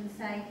challenge and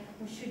say,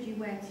 well, should you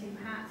wear two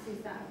hats? Is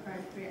that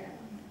appropriate?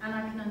 And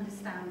I can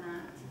understand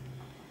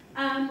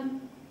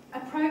that.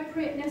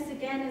 Appropriateness,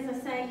 again, as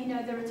I say, you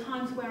know, there are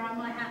times where I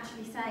might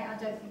actually say, I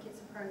don't think it's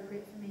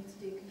appropriate for me to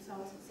do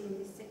consultancy in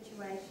this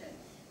situation,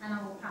 and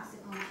I will pass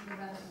it on to the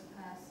relevant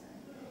person.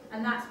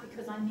 And that's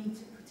because I need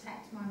to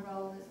protect my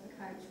role as the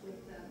coach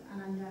with them,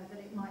 and I know that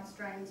it might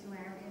stray into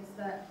areas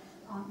that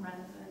aren't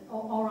relevant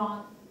or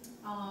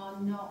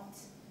are not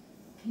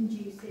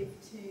conducive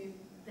to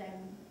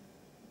them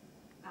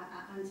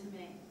and to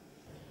me.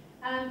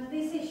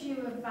 This issue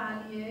of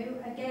value,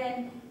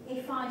 again,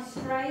 if I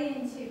stray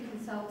into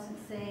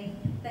consultancy,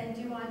 then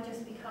do I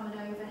just become an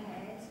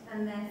overhead?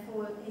 And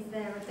therefore, is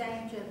there a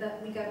danger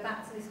that we go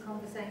back to this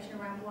conversation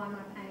around why am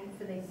I paying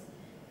for this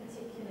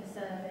particular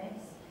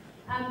service?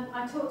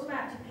 I talked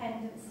about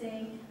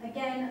dependency.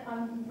 Again,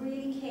 I'm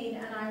really keen,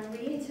 and I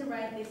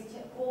reiterate this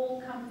to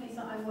all companies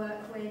that I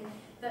work with,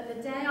 that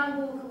the day I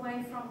walk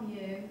away from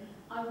you,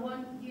 I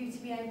want you to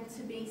be able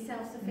to be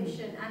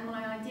self-sufficient, and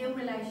my ideal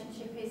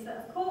relationship is that,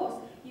 of course,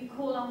 you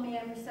call on me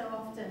every so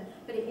often,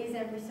 but it is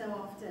every so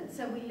often.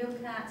 So we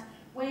look at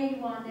where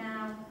you are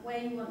now, where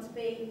you want to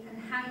be,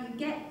 and how you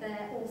get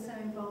there also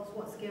involves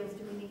what skills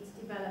do we need to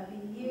develop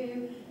in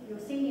you, your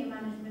senior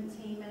management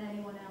team, and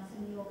anyone else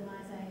in the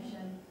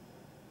organisation.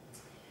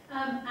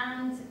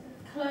 And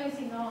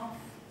closing off,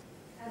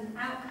 and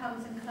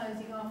outcomes and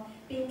closing off,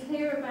 being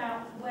clear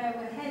about where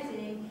we're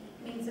heading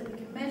means that we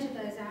can measure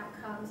those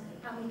outcomes,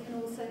 and we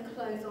can also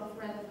close off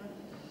relevant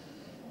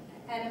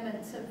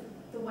elements of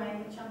the way in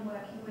which I'm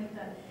working with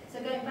them.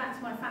 So going back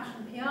to my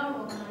fashion PR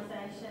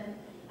organisation,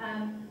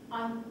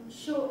 I'm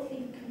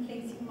shortly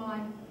completing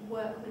my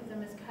work with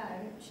them as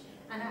coach,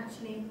 and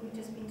actually we've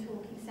just been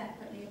talking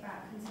separately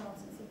about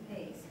consultancy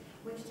piece,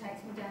 which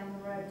takes me down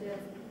the road of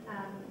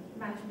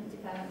management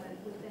development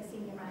with their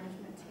senior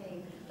management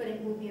team, but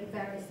it will be a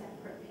very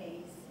separate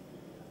piece.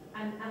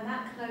 And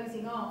that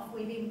closing off,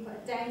 we've even put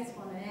a date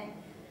on it,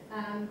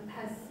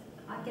 has,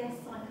 I guess,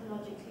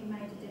 psychologically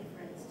made a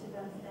difference to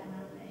both them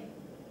and me.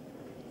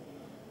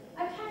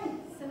 Okay,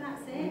 so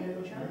that's it. You know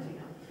your charity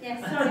now.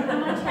 Yes, sorry,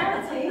 and my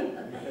charity,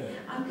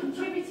 I'm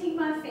contributing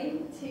my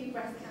fee to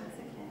breast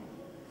cancer care.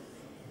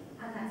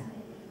 And that's me.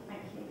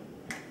 Thank you.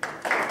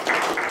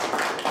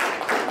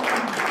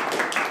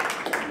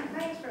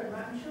 Thanks very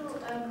much. I'm sure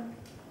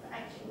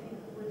actually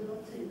people would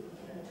love to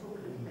talk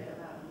a little bit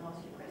about and ask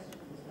you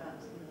questions about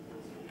some of the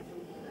things that you're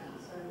talking about.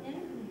 So Yeah.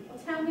 Well,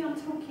 tell me I'm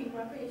talking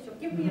rubbish, or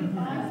give me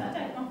advice, I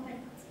don't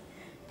mind.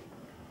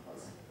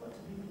 what do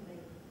people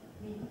think?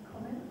 Any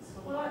comments?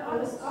 Or Well,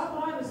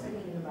 what I was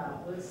thinking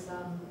about was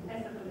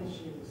ethical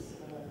issues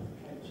for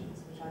coaches,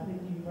 which I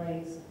think you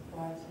raised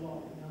quite a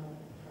lot in your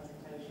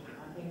presentation.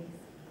 I think,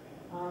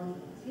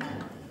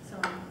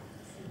 Sorry.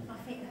 I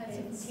think her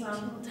It's, teaching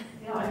all day.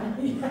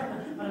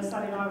 yeah, I'm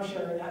studying Irish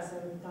area, that,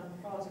 so we've done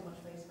far too much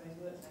face-to-face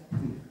work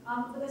today.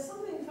 But there's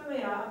something for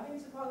me, I've been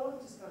to quite a lot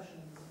of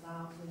discussions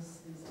about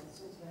these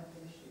sorts of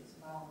ethical issues,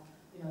 about,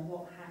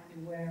 what hat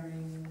you're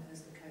wearing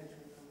as the coach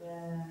when you're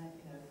there,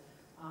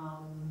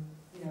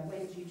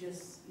 when do you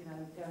just,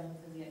 go in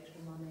for the extra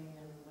money,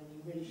 and when you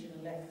really should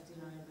have left,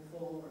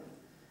 before,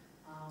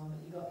 and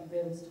you got your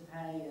bills to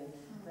pay, and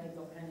they've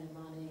got plenty of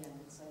money, and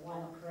so why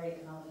not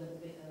create another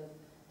little bit of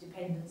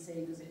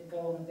dependency because it will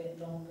go on a bit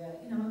longer.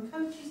 And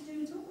coaches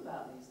do talk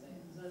about these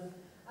things, and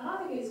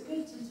I think it's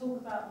good to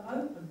talk about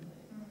them openly,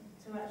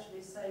 to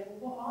actually say,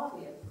 well, what are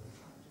the ethical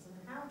challenges, and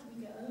how do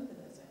we get over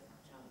those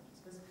ethical challenges?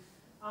 Because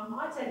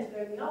I tend to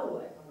go the other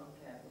way if I'm not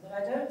careful, that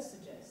I don't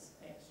suggest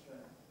extra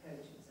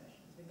coaching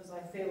sessions because I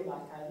feel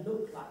like I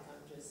look like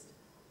I'm just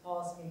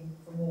asking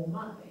for more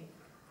money.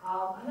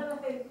 And then I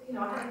think,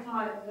 I had a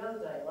client the other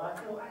day where I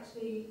thought,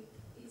 actually,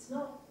 it's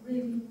not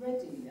really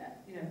ready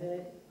yet.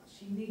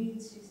 She's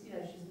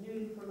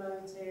newly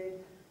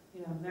promoted,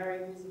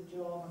 very busy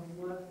job. I've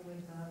been working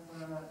with her for,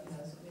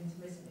 sort of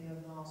intermittently over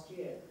the last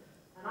year.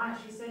 And I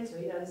actually said to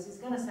her, this is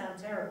going to sound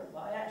terrible,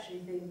 but I actually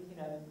think,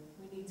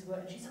 we need to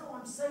work. And she said, oh,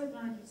 I'm so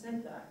glad you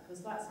said that,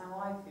 because that's how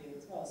I feel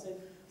as well.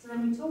 So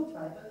then we talked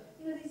about it.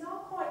 But, these are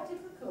quite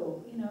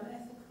difficult,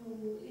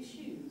 ethical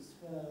issues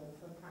for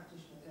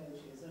practitioner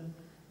coaches. And,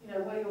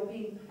 where you're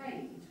being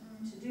paid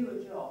to do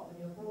a job and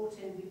you're brought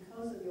in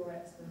because of your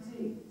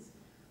expertise.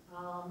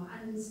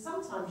 And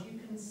sometimes you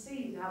can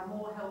see how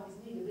more help is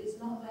needed, but it's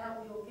not the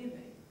help you're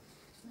giving.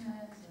 No.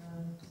 So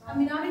I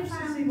mean, I'm I've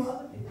interested to see what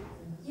other people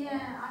think.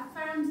 Yeah, I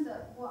found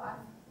that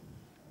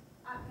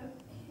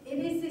it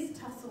is this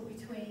tussle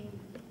between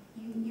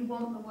you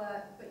want the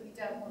work, but you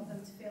don't want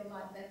them to feel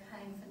like they're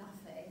paying for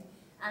nothing.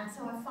 And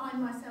so I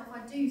find myself,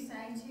 I do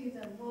say to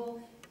them, well,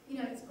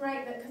 it's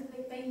great that because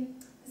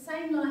the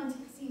same line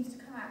seems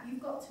to come out.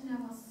 You've got to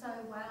know us so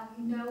well.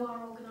 You know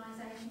our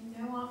organisation. You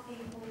know our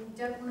people. We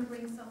don't want to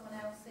bring someone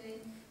else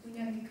in. We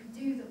know you can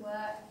do the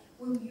work.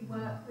 Will you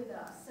work with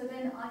us? So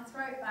then I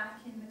throw it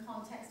back in the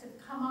context of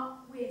come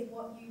up with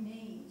what you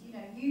need.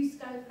 You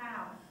scope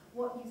out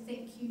what you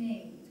think you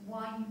need,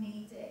 why you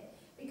need it.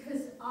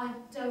 Because I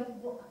don't,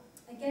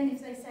 again,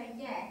 if they say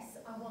yes,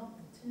 I want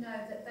to know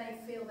that they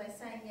feel they're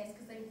saying yes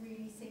because they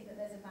really see that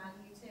there's a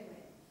value to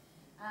it.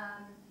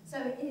 So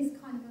it is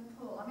kind of a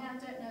pull. I mean, I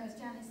don't know, as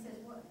Janice says,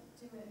 what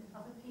do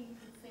other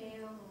people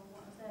feel or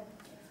what are their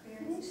The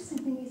experiences? interesting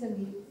thing is,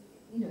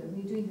 when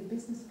you're doing the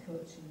business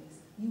coaching, is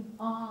you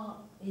are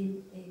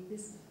in a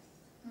business.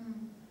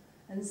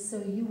 And so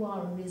you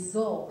are a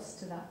resource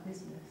to that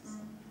business.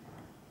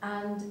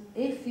 And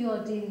if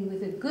you're dealing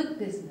with a good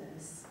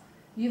business,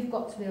 you've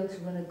got to be able to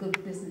run a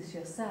good business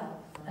yourself.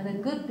 And a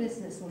good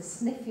business will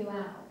sniff you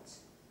out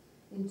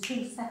in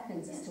 2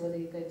 seconds as to whether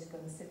you're going to go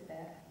and sit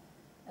there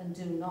and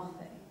do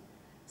nothing.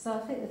 So I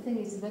think the thing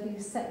is whether you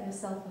set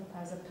yourself up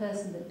as a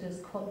person that does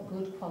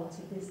good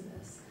quality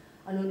business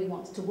and only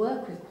wants to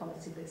work with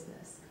quality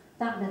business,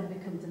 that never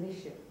becomes an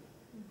issue.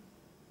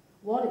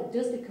 What it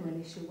does become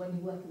an issue when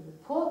you're working with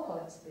poor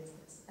quality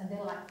business and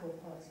they're like poor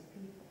quality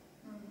people.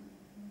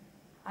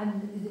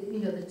 And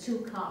the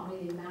two can't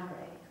really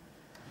marry.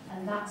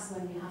 And that's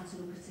when you have to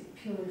look at it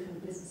purely from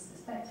a business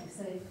perspective.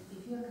 So if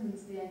you're coming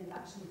to the end of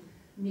actually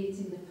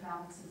meeting the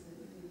parameters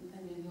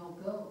and in your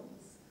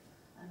goals,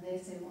 and they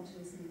say want to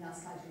do something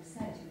else, like you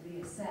said, you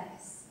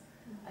reassess,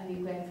 and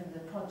you go for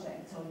the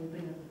project or you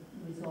bring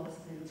resources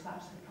in to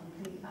actually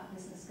complete that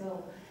business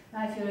goal.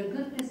 Now, if you're a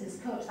good business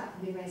coach, that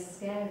can be very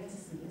scary to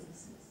some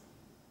businesses,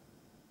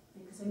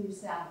 because when you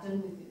say, I've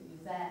done with it,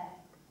 you're there,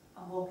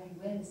 I'm walking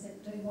away, and they say,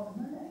 do you want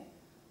the money?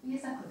 Well,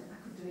 yes, I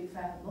could do it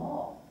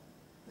forevermore,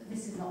 but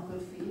this is not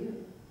good for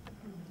you.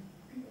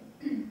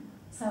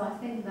 So I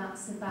think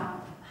that's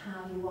about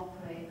how you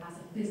operate as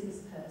a business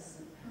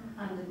person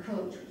and a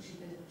coach, which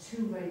are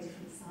two very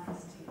different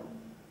sides to you.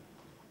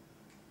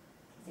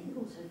 I think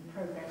also the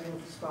programme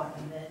you're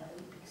describing there,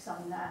 because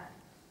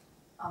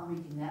I'm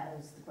reading that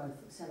as the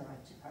Growth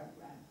Accelerator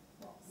programme.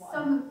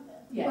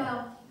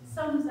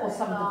 Some of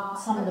those are,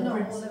 but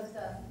not all of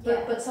them.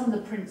 Yeah. But some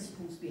of the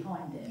principles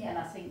behind it, Yeah. and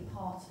I think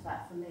part of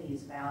that for me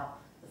is about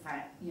the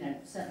fact, you know,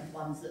 certain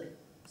ones that are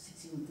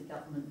sitting with the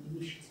government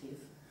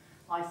initiative,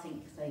 I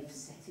think they've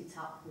set it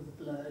up with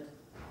a blurred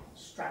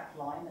strap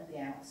line at the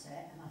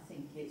outset, and I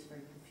think it's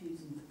very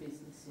confusing for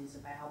businesses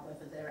about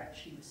whether they're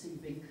actually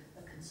receiving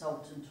a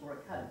consultant or a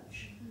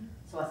coach.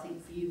 So I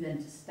think for you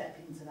then to step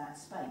into that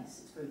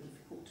space, it's very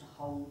difficult to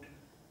hold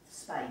the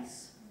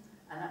space.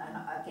 And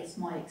I guess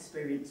my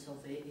experience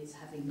of it is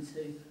having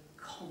to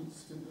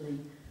constantly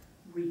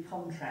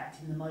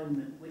recontract in the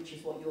moment, which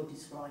is what you're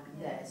describing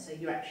there. So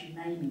you're actually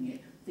naming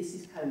it. This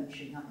is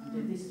coaching. I can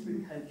do this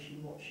through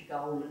coaching. What's your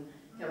goal? And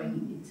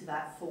going into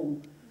that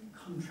full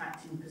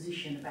contracting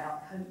position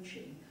about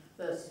coaching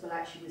versus, well,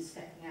 actually we're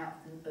stepping out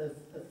of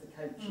the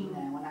coaching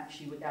now, and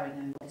actually we're going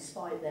over.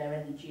 Despite their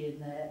energy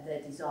and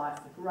their desire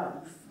for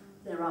growth,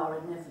 there are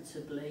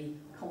inevitably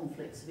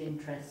conflicts of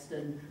interest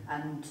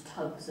and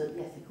tugs at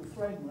the ethical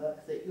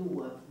framework that you're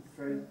working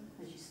through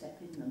as you step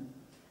in them.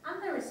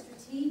 And there are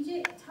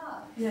strategic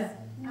tugs. Yeah.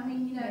 I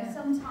mean, you know,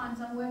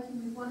 sometimes I'm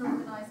working with one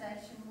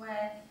organisation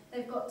where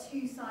they've got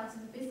two sides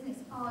of the business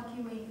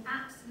arguing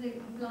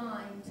absolutely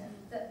blind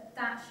that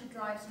that should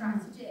drive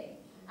strategy.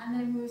 And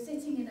then we were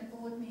sitting in a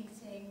board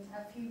meeting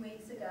a few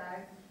weeks ago,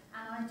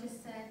 and I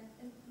just said,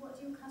 what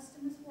do your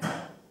customers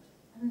want?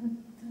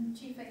 And the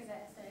chief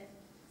exec said,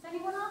 does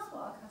anyone ask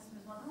what our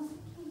customers want? I was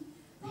thinking,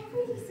 they're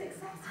really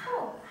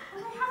successful, and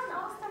they haven't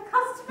asked their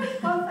customers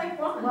what they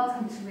want.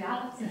 Welcome to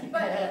reality.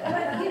 But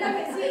you know,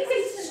 it's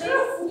easy to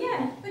miss.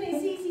 Yeah, but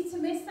it's easy to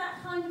miss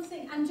that kind of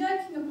thing. And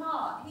joking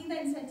apart, he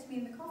then said to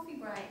me in the coffee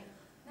break,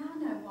 "Now I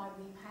know why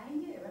we pay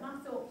you." And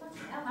I thought, bloody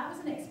hell, that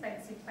was an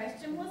expensive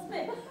question, wasn't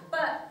it?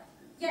 But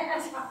yeah,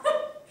 as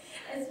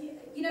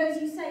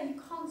you say,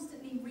 you're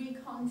constantly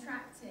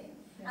recontracting,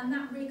 and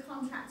that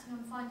recontracting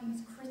I'm finding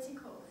is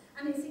critical.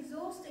 And it's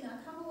exhausting. I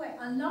come away,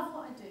 I love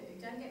what I do,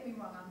 don't get me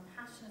wrong, I'm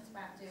passionate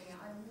about doing it,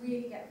 I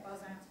really get a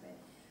buzz out of it.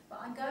 But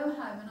I go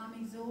home and I'm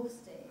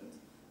exhausted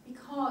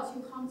because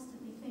you're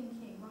constantly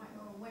thinking, right,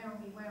 well, where are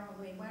we,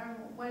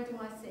 where do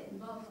I sit,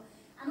 and blah, blah.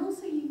 And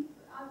also,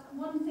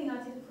 one thing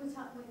I did put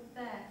up with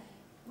there,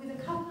 with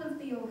a couple of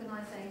the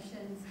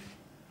organisations,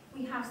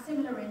 we have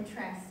similar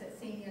interests at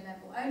senior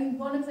level. Only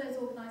one of those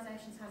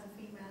organisations has a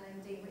female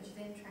MD, which is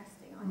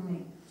interesting, I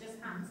think. Just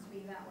happens to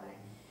be that way.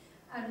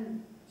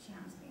 And she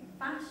happens to be in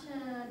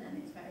fashion, and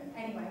it's very...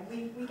 Anyway,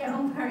 we get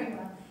on very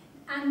well.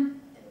 And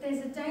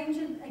there's a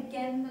danger,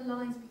 again, the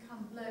lines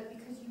become blurred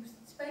because you're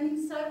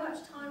spending so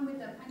much time with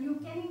them and you're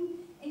getting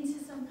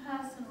into some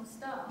personal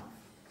stuff.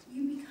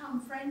 You become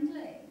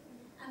friendly.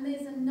 And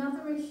there's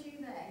another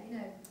issue there, you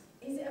know,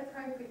 is it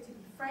appropriate to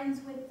be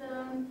friends with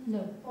them?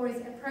 No. Or is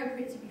it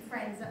appropriate to be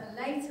friends at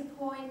a later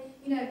point?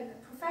 You know,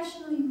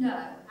 professionally,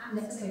 no,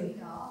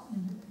 absolutely not.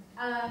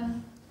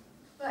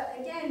 But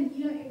again,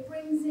 you know, it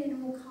brings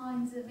in all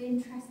kinds of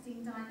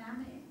interesting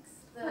dynamics.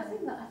 I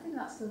think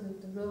that's the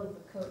role of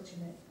a coach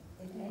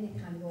in any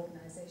kind of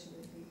organisation,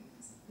 whether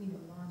it's, you know,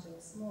 large or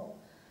small,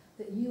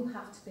 that you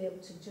have to be able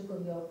to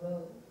juggle your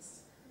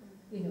roles,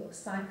 you know,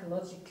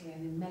 psychologically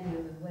and in many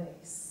other ways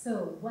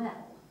so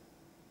well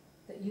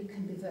that you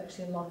can be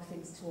virtually a lot of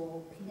things to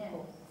all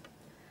people.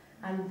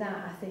 Yeah. And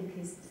that, I think,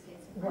 is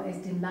what is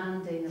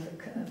demanding of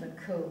a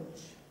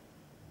coach,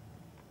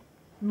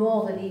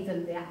 more than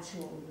even the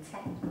actual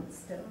technical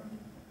stuff,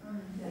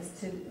 as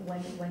to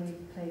when you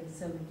play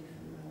so many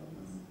different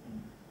roles.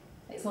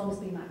 It's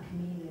almost been like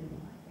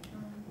chameleon, I think.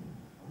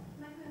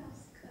 May I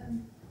ask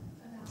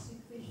about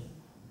supervision?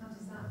 How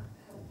does that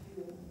help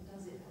you, or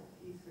does it help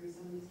you through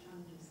some of these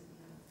challenges that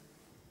you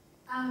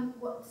have?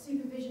 What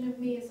supervision of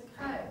me as a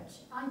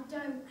coach? I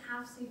don't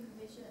have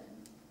supervision.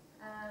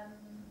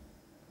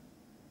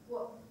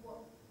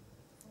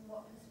 From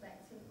what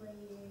perspective were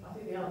you? I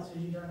think the answer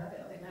is you don't have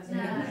it. I think that's No.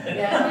 it.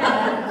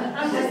 Yeah.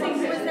 I'm just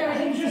thinking, was there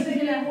an interesting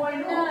in why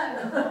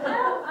not?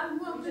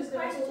 Well, good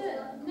question.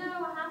 No,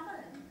 I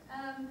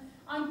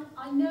haven't.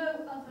 I know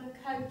other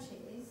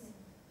coaches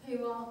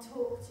who I'll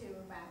talk to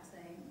about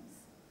things,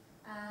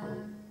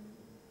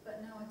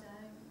 but no, I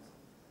don't.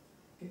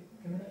 Can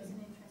It's an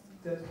interesting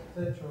just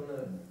touch on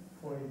the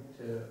point,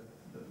 the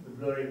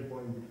blurring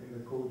point between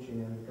the coaching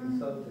and the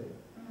consulting?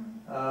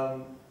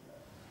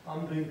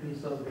 I'm doing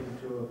consulting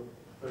to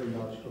a very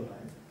large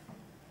client,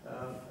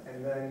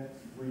 And then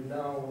we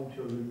now want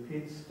to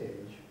repeat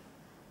stage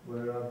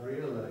where I've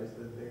realized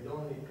that they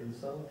don't need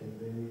consulting,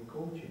 they need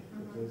coaching,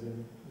 because there's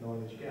a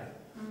knowledge gap.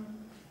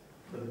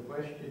 So the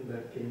question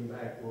that came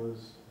back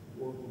was,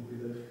 what would be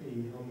the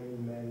fee, how many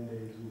man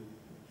days would,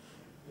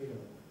 you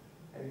know,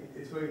 and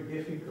it's very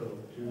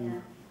difficult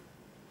to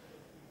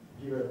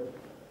give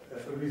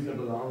a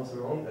reasonable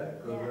answer on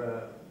that,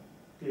 because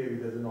clearly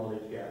there's a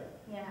knowledge gap.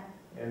 Yeah.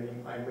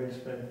 And I may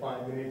spend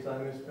 5 minutes, I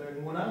may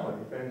spend 1 hour,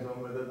 depends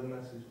on whether the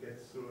message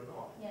gets through or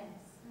not. Yes.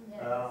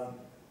 Yes.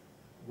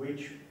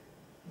 Which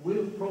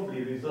will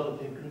probably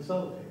result in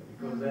consulting,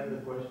 because then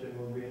the question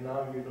will be,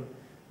 now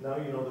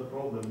you know the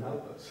problem,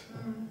 help us.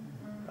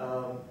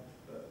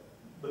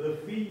 But the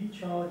fee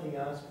charging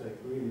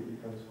aspect really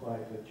becomes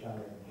quite a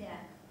challenge. Yeah.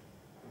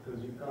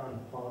 Because you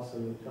can't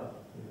parcel it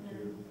up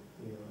into,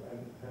 you know,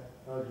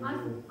 and how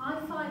do you I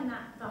find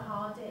that the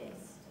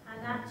hardest,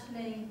 and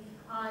actually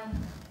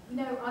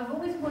I've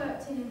always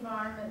worked in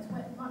environments,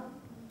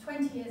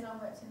 20 years I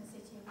worked in the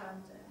City of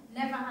London,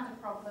 never had a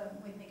problem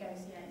with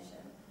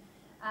negotiation.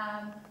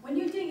 When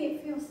you're doing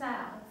it for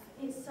yourself,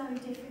 it's so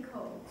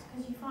difficult,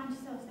 because you find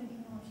yourself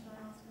thinking, oh, should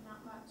I ask for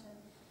that much?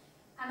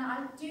 And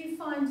I do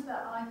find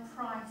that I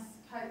price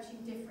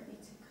coaching differently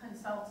to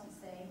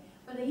consultancy,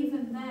 but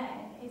even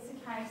then, it's a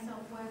case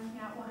of working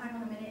out, well, hang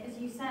on a minute, as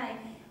you say,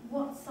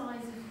 what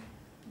size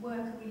of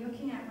work are we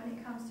looking at when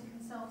it comes to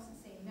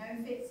consultancy? You know,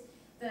 if it's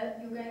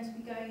that you're going to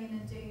be going in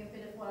and doing a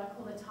bit of what I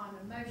call a time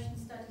and motion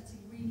study to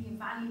really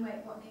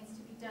evaluate what needs to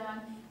be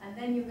done, and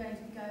then you're going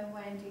to be going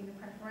away and doing the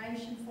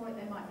preparation for it.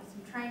 There might be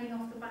some training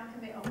off the back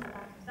of it, off the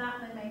back of that,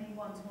 there may be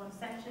one-to-one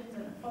sessions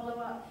and a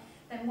follow-up.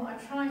 Then what I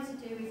try to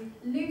do is,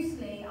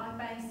 loosely, I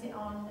base it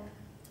on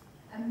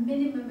a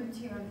minimum of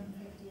 250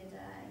 a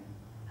day.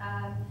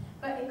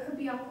 But it could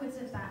be upwards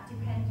of that,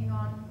 depending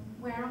on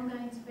where I'm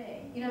going to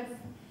be. You know,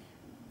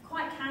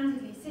 quite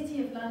candidly,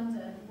 City of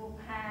London will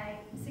pay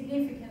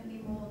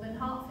significantly more than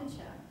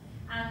Hertfordshire.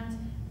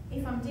 And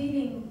if I'm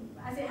dealing,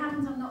 as it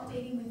happens, I'm not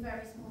dealing with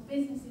very small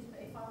businesses,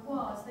 but if I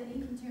was, then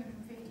even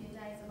 250 a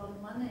day is a lot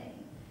of money.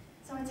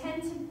 So I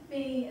tend to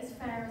be as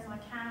fair as I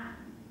can.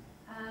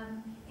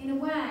 In a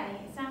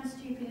way, it sounds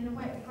stupid, in a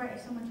way it'd be great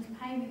if someone just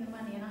paid me the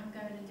money and I could go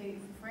in and do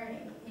it for free,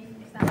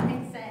 if that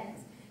makes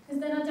sense.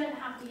 Because then I don't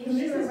have the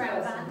issue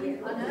around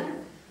value. I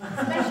know.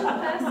 A special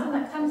person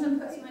that comes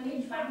and puts money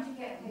in bank to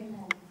get paid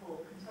more for.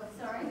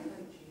 Sorry?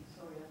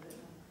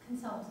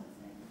 Consultancy.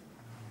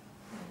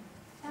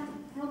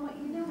 Robert,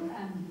 you know,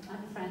 I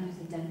have a friend who's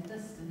a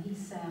dentist, and he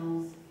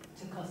sells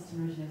to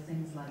customers, you know,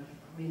 things like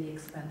really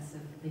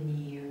expensive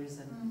veneers,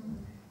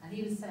 and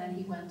he was saying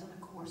he went on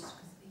a course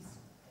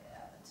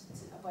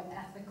about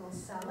ethical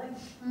selling.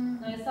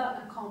 Now, is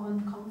that a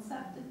common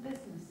concept in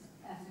business,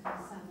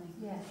 ethical selling?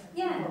 Yes.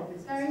 Yeah,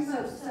 very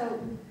much so.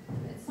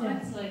 It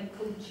sounds like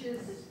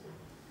coaches,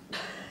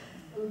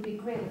 it would be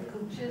great if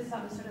coaches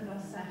have a sort of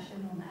a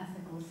session on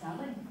ethical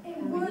selling.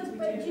 It would,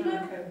 but you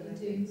know,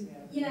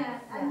 yeah,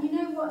 and you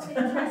know what's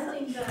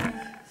interesting though?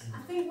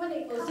 I think when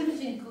it comes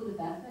to a code of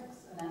ethics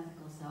and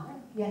ethical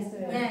selling. Yes,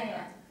 there is.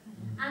 Yeah.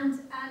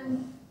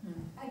 And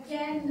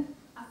again,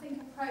 I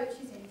think approach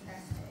is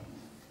interesting,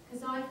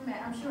 because I've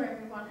met, I'm sure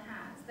everyone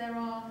has, there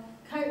are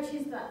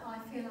coaches that I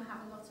feel I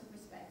have a lot of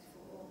respect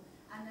for,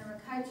 and there are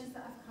coaches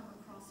that I've come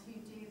across who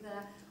do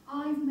the,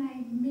 I've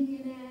made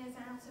millionaires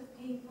out of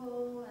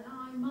people,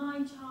 and my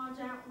charge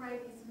out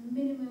rate is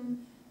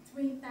minimum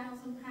 £3,000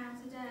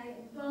 a day,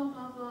 and blah,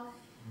 blah, blah.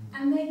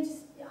 And they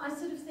just, I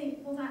sort of think,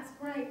 well, that's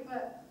great,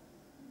 but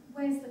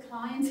where's the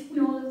client in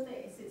all of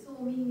this? It's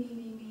all me, me,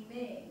 me, me,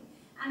 me.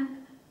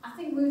 And I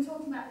think we were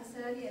talking about this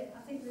earlier.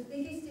 I think the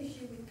biggest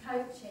issue with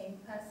coaching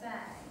per se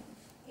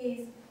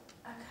is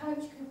a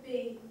coach could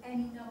be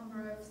any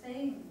number of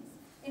things.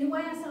 In a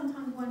way, I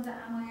sometimes wonder,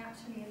 am I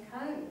actually a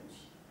coach?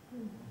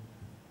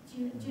 Do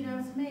you know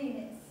what I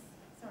mean?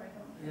 Sorry,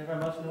 go on. Yeah, very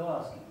much going to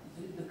ask.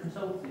 The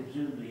consultancy,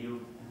 presumably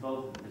you're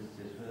involved in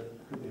businesses for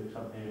could be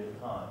some period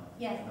of time,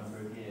 yes. a number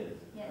of years.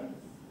 Yes.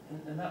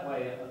 In that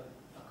way,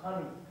 a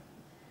kind of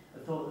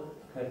a thought that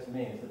occurred to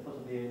me is that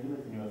possibly you're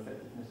limiting your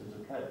effectiveness as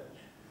a coach,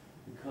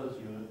 because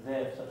you're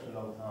there for such a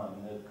long time,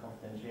 and there's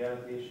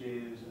confidentiality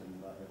issues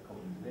and like a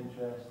conflict of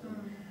interest,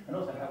 and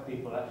also how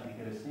people actually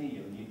get to see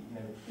you. You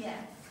know,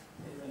 yeah.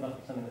 It must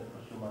be something that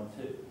crossed your mind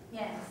too.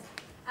 Yes.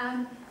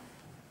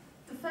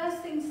 The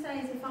first thing to say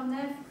is if I'm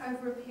there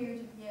over a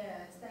period of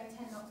years, they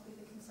tend not to be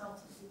the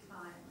consultancy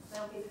clients.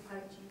 They'll be the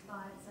coaching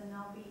clients, and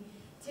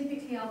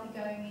typically I'll be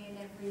going in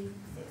every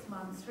 6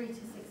 months, 3 to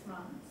 6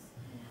 months.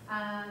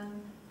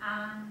 And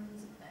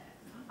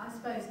I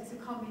suppose it's a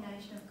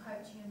combination of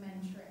coaching and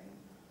mentoring.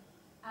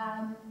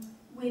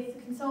 With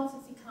the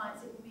consultancy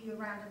clients, it will be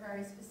around a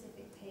very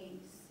specific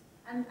piece.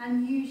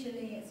 And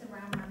usually it's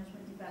around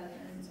management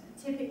development.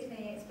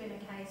 Typically it's been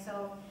a case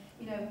of,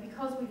 you know,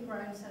 because we've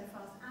grown so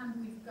fast and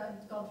we've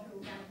gone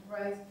through organic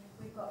growth,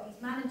 we've got these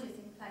managers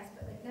in place,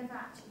 but they've never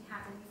actually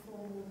had any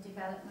formal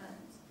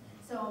development.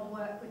 So I'll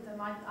work with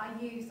them. I'm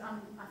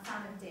a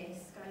fan of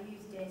DISC. I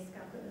use DISC.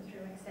 I put them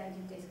through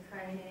extended DISC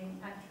training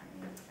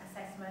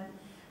assessment.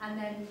 And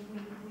then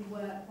we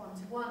work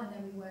one-to-one, and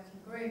then we work in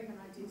group, and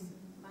I do some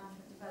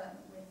management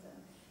development with them.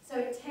 So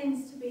it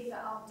tends to be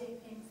that I'll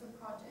dip in for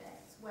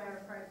projects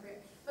where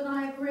appropriate. But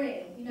I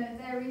agree, you know,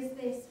 there is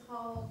this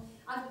whole,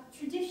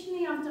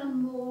 traditionally I've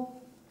done more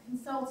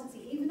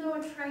consultancy, even though I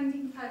trained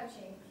in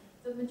coaching.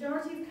 The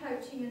majority of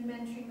coaching and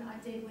mentoring that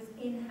I did was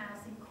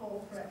in-house in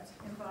corporate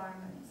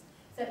environments.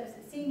 So it was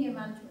at senior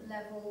management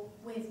level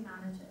with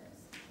managers.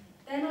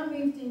 Then I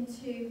moved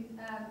into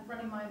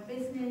running my own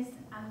business,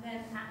 and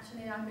then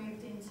actually I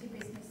moved into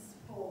business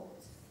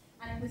support.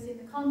 And it was in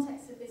the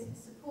context of business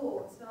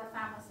support that I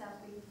found myself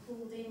being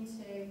pulled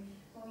into,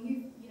 well,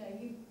 you've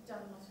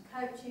done a lot of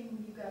coaching,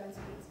 will you go and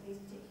speak to these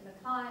particular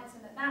clients?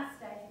 And at that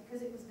stage,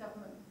 because it was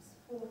government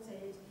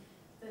supported,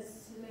 the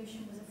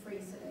solution was a free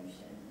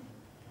solution.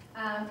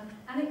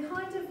 And it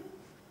kind of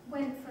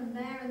went from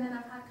there, and then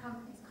I've had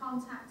companies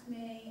contact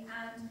me,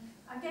 and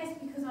I guess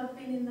because I've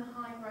been in the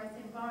high growth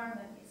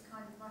environment, it's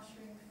kind of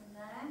mushroom from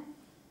there.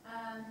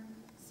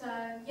 So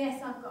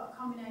yes, I've got a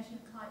combination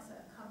of clients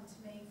that have come to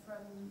me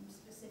from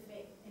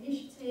specific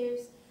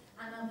initiatives,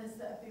 and others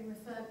that have been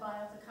referred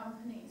by other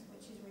companies,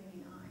 which is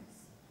really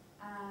nice.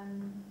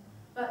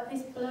 But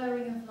this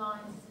blurring of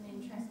lines is an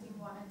interesting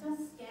one. It does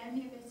scare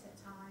me a bit at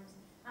times.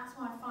 That's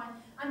why I find,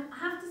 and I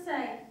have to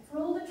say, for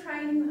all the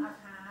training that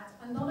I've had,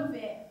 a lot of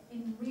it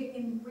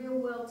in real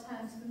world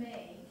terms for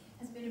me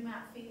has been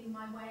about feeling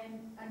my way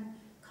and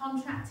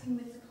contracting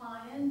with the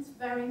clients,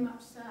 very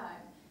much so.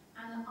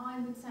 And I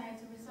would say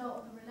as a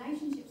result, the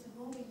relationships have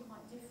all been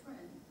quite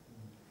different.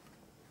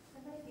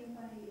 There may be a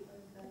way of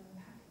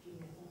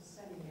packaging it or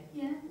selling it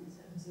in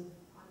terms of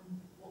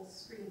what's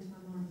springing to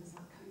my mind is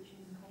that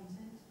coaching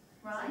content.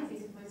 Right. So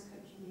if most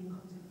coaching being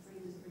content free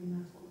doesn't really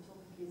matter what the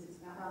topic is, it's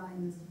about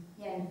helping them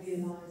Yes.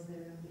 realise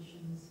their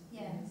ambitions,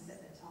 Yes. set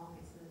their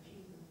targets and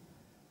achieve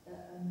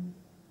them.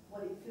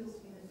 What it feels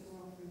to me that you're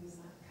offering is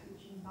that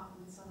coaching but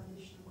with some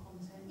additional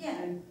content.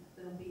 Yeah.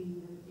 So there'll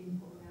be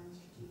input around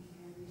strategic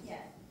areas.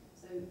 Yeah.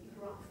 So if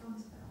you're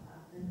upfront about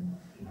that, then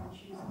people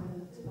choose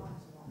whether to buy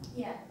it or not.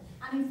 Yeah,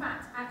 and in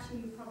fact,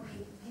 actually you're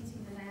probably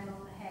hitting the nail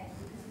on the head,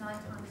 because 9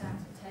 times out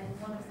of 10,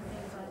 one of the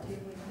things I do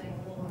with main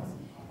boards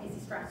is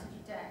a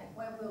strategy day,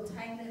 where we'll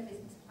take their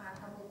business plan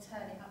and we'll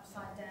turn it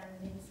upside down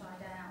and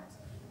inside out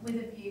with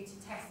a view to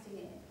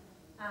testing it.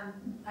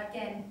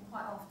 Again,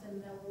 quite often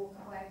they'll walk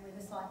away with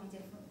a slightly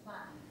different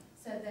plan.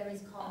 So there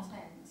is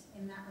content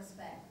in that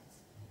respect.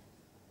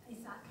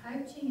 Is that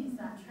coaching? Is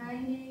that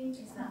training?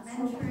 Is that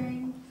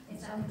mentoring?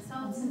 Is that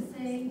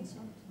consultancy?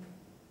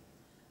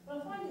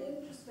 Well, I find it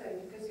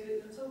interesting because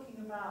you're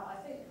talking about,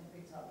 I think I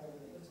picked up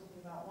earlier, you're talking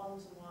about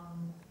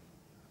one-to-one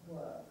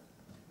work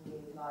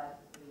with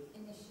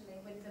Initially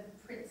with the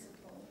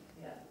principal.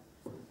 yeah.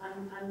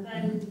 And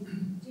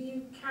then do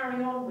you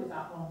carry on with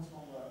that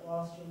one-to-one work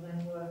whilst you're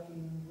then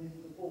working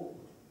with the board,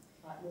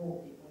 like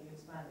more people, you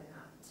expand it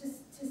out?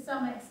 To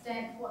some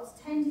extent, what's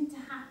tended to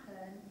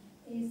happen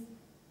is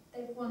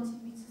they've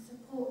wanted me to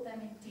support them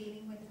in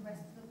dealing with the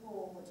rest of the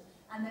board.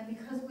 And then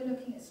because we're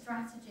looking at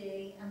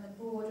strategy and the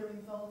board are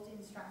involved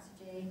in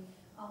strategy,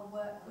 I'll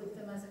work with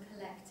them as a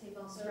collective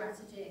on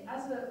strategy.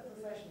 As a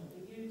professional,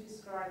 do you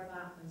describe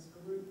that as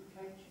group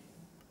coaching?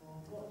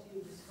 Or what do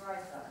you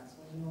describe that as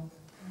when you're...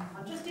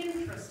 I'm just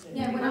interested.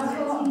 Yeah, when I'm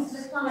talking to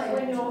the client.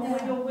 When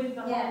you're with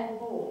the whole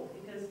board,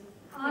 because...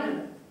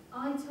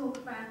 I talk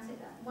about it,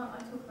 well,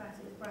 I talk about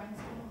it as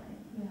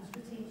brainstorming,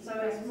 strategic. So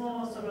it's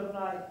more sort of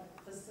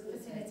like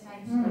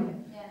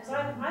facilitation. Yeah. So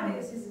I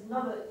think this is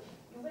another...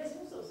 You're raising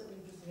all sorts of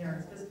interesting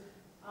areas because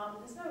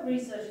there's no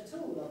research at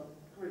all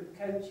on group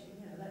coaching.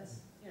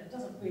 It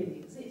doesn't really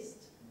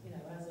exist.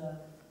 As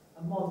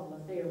a model,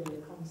 a theory,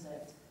 a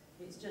concept.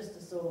 It's just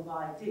a sort of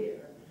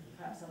idea and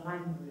perhaps a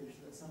language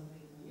that some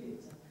people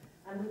use.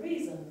 And the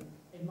reason,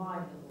 in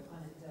my little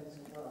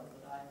anecdotal world,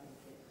 that I think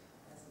it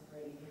hasn't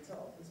really hit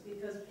off is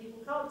because people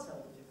can't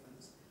tell the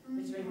difference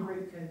between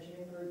group coaching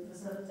and group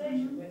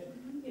facilitation. Which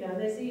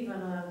there's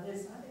even I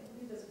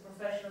believe there's a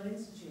professional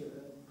institute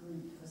of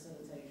group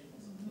facilitation.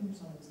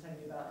 Someone was telling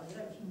me about the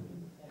election.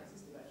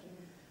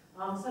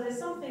 So there's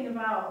something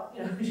about,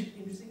 which is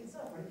interesting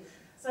itself, really.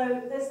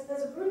 So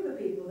there's a group of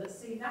people that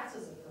see that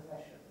as a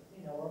profession,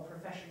 or a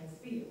professional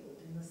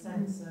field in the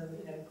sense of,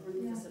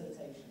 group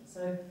facilitation.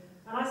 So,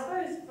 and I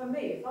suppose for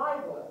me, if I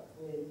work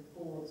with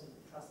boards of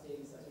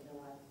trustees, as you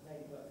know, I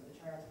mainly work in the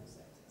charitable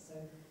sector. So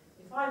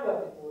if I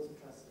work with boards of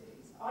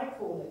trustees, I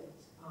call it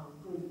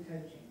group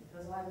coaching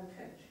because I'm a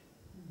coach.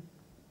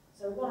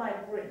 So what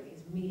I bring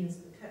is me as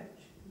the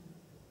coach.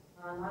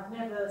 And I've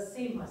never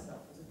seen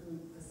myself as a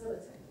group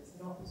facilitator. It's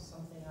not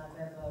something I've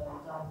ever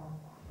done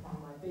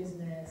in my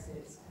business.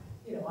 It's,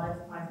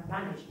 I've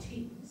managed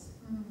teams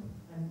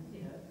and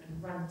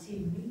ran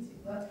team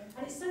meetings.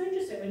 And it's so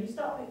interesting when you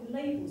start putting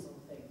labels on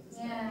things,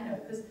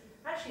 because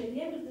actually at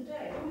the end of the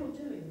day, all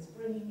you're doing is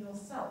bringing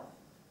yourself,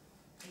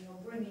 and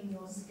you're bringing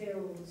your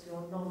skills,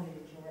 your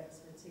knowledge, your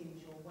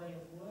expertise, your way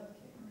of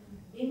working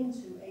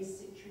into a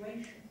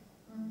situation.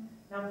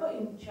 Now,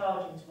 putting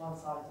charging to one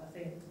side, I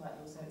think, like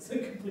you said, it's a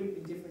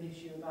completely different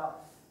issue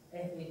about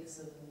ethics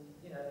and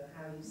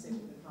how you sit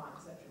with the client,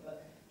 etc.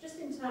 But just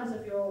in terms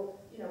of your,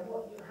 you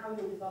know, how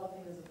you're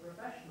developing as a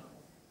professional,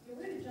 you're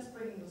really just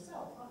bringing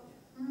yourself, aren't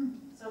you?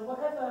 So what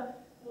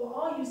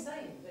are you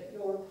saying that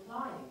you're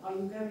applying? Are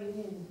you going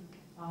in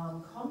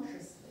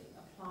consciously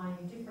applying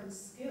different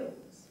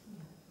skills,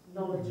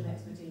 knowledge and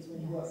expertise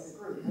when you work with a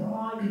group? Or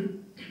are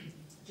you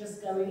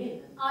just going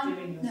in and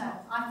doing yourself?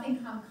 No, I think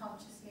I'm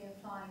consciously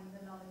applying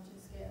the knowledge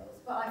and skills,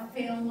 but I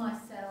feel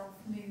myself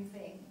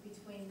moving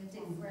between the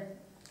different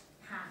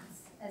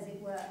hats, as it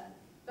were,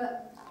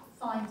 but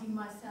finding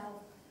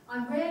myself,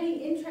 I'm really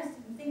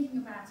interested in thinking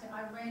about it.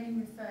 I rarely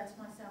refer to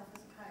myself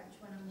as a coach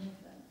when I'm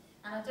with them.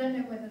 And I don't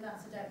know whether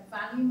that's I don't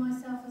value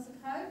myself as a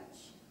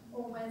coach,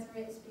 or whether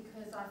it's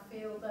because I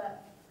feel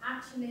that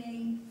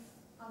actually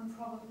I'm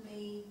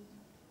probably,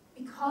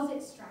 because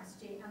it's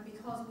strategy and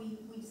because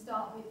we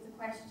start with the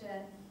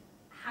question,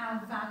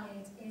 how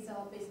valid is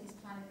our business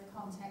plan in the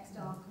context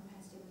of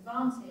competitive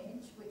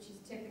advantage, which is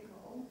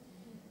typical,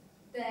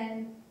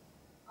 then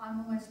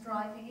I'm almost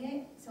driving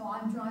it. So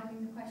I'm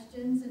driving the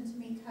questions, and to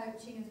me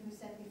coaching, as we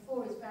said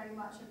before, is very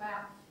much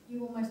about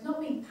you almost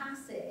not being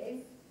passive,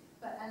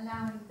 but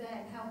allowing them,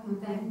 helping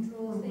them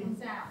draw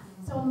things out.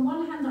 So on the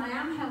one hand, I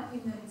am helping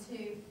them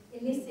to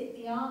elicit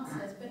the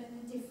answers, but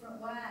in a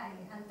different way,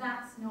 and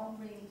that's not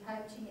really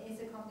coaching. It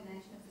is a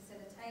combination of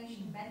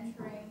facilitation,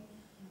 mentoring,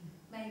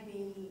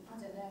 maybe, I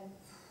don't know,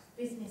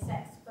 business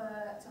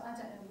expert, I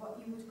don't know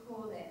what you would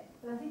call it.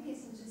 But I think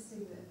it's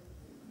interesting that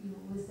you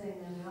were saying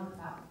earlier on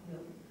about, you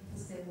know, people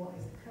say, what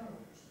is a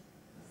coach?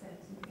 I said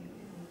to me,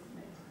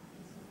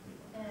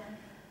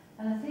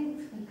 and I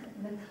think for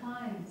the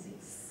clients,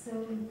 it's so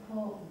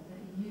important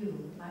that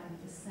you, like you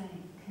were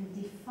saying, can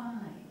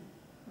define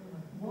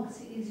what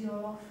it is you're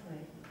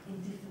offering in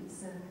different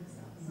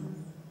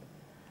circumstances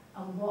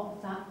and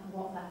what that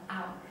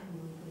outcome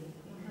will be.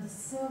 Because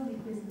so many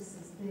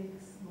businesses, big,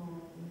 small,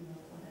 you know,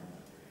 whatever,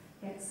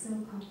 get so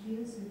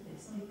confused with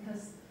this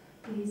because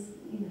these,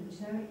 you know,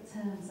 generic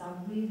terms are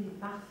really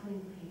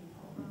baffling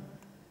people.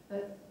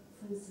 But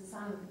for instance,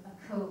 I'm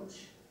a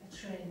coach, a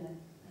trainer,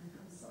 and a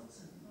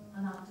consultant,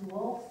 and I'll do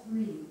all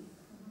three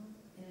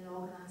in an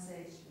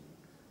organisation,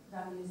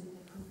 but I'm using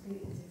a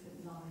completely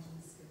different knowledge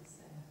and skills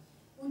there.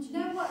 Well, do you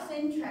know what's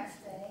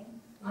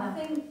interesting? I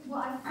think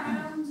what I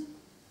found,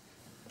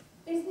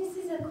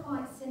 businesses are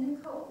quite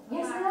cynical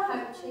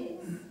about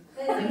coaches.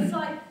 It's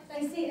like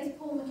they see it as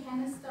Paul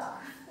McKenna stuff.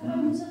 Well,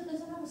 there's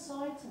another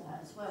side to that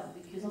as well,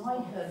 because I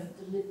have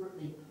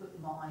deliberately put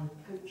my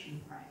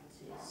coaching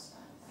practice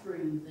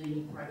through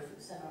the Growth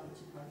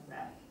Accelerator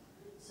programme.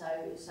 So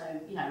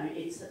you know,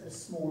 it's at the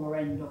smaller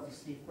end,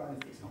 obviously, of growth.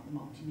 It's not the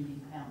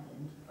multi-million-pound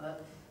end,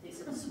 but it's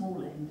at the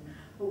small end.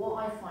 But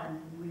what I find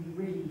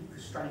really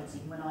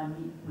frustrating when I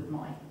meet with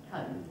my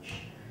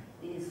coach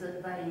is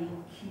that they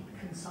keep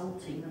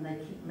consulting and they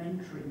keep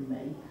mentoring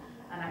me,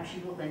 and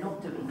actually what they're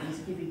not doing is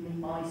giving me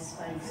my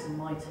space and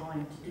my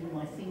time to do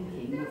my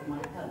thinking with my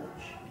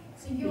coach.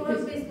 So you're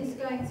a business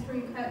going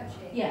through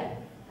coaching? Yeah.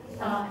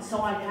 So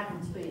I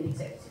happen to be an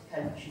executive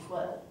coach as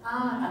well,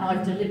 Ah. and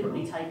I've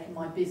deliberately taken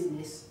my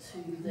business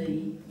to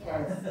the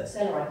Growth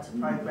Accelerator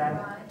programme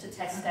to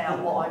test out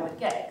what I would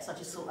get, because I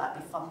just thought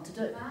that'd be fun to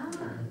do. Ah.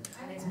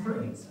 And it's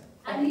proving so.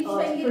 And you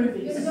say It's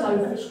proving you're so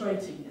not-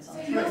 frustrating. Yes, So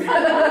I'm you're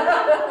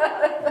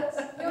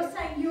sure. you're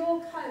saying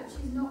your coach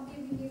is not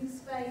giving you the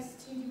space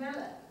to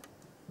develop?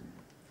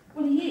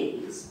 Well, he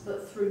is,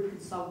 but through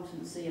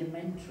consultancy and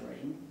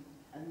mentoring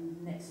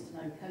and next to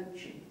no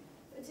coaching.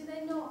 But do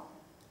they not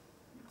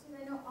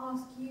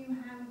ask you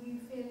how you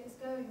feel it's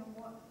going and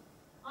what?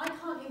 I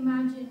can't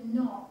imagine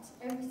not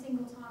every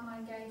single time I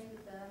engage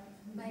with them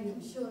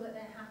making sure that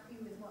they're happy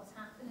with what's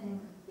happening.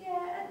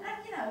 Yeah,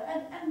 and you know,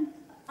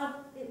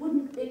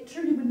 it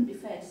truly wouldn't be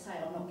fair to say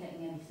I'm not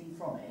getting anything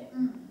from it.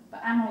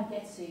 But am I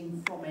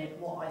getting from it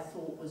what I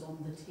thought was on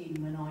the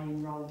tin when I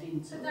enrolled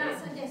into So it?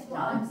 that's, I guess, what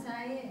No. I'm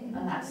saying.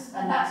 And that's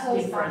that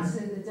goes different. back to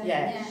the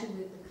definition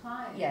with the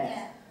client.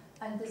 Yeah.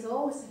 And there's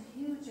always a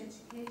huge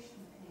education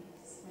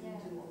piece when you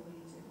do what we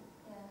do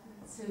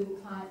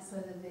to clients,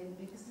 whether they,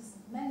 because there's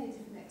many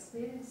different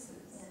experiences.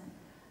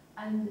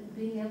 And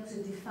being able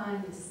to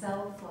define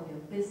yourself or your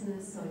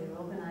business or your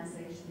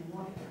organisation and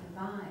what you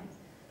provide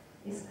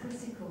is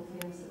critical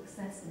for your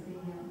success in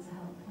being able to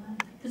help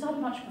clients. Because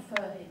I'd much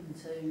prefer him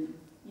to,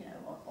 you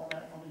know, on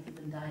a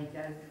given day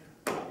go,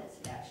 right, let's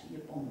see, actually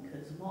you're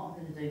bonkers, and what I'm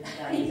going to do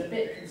today is a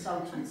bit of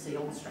consultancy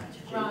on strategy.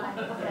 Right.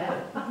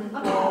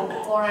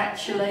 Yeah. or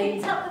actually,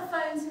 Picked up the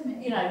phone to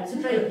me. you know, to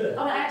be. I mean,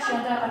 actually,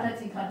 I don't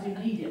think I do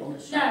need it on the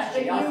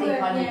strategy. but I you think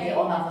were- I need yeah, it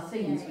on yeah, other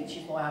things, yeah, which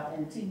yeah. is why I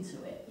bought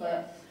into it.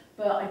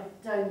 But I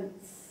don't,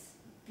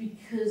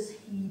 because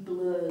he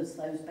blurs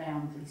those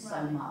boundaries so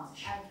Right.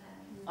 much. Okay.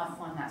 I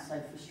find that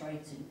so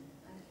frustrating.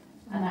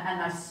 Okay. And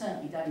I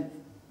certainly don't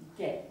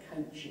get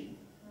coaching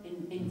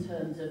in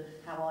terms of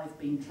how I've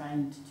been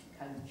trained to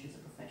coach as a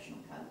professional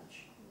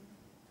coach.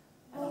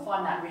 And I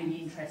find that really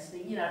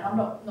interesting. You know, I'm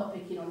not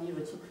picking on you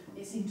at all.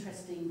 It's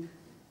interesting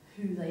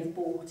who they've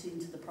brought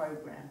into the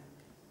programme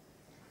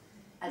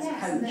as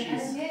coaches.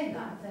 And again,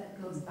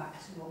 that goes back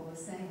to what we're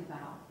saying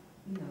about,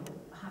 you know,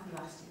 have you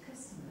asked your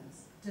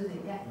customers? Do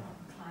they get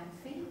client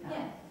feedback.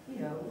 Yeah. You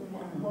know,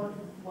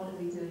 what are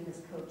we doing as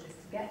coaches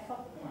to get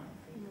proper client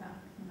feedback?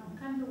 I'm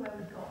kind of aware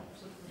we've got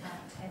sort of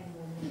about 10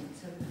 more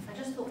minutes, so I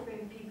just thought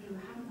maybe people who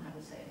haven't had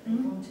a say, if they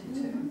wanted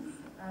to,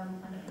 I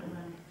don't know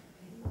around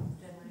people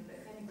generally,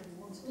 but if anybody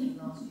wanted in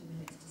the last few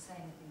minutes to say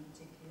anything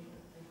particularly.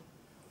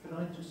 Can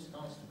I just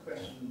ask a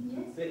question?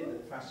 Yes, The bit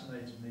that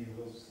fascinated me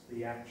was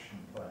the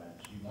action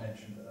plans. You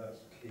mentioned that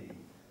that's key.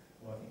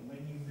 Well, I think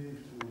when you move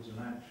towards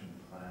an action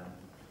plan,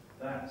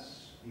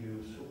 that's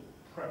you sort of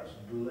perhaps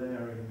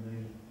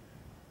blurring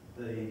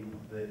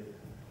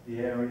the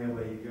area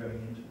where you're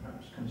going into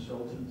perhaps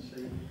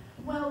consultancy.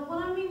 Well,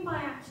 what I mean by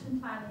action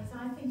plan is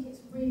I think it's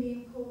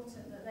really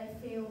important that they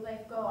feel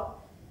they've got,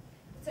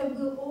 so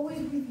we'll always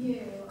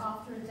review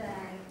after a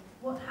day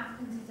what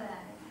happened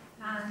today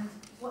and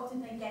what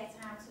did they get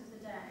out of the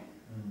day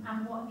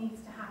and what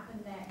needs to happen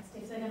next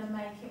if they're going to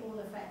make it all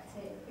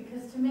effective.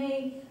 Because to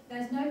me,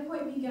 there's no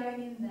point me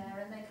going in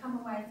there and they come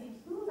away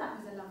thinking, oh, that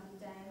was a lovely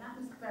day and that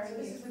was very So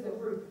this is useful. with the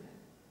group.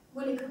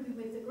 Well, it could be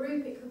with the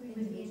group, it could be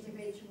with the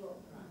individual.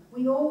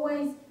 Right.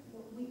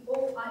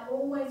 I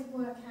always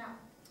work out,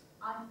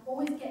 I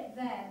always get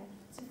them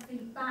to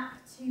feed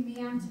back to me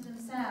and to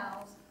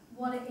themselves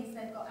what it is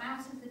they've got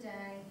out of the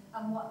day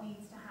and what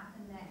needs to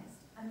happen next.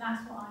 And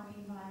that's what I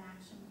mean by an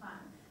action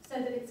plan, so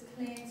that it's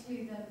clear to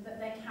them that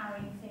they're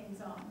carrying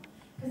things on.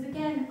 Because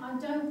again, I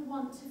don't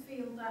want to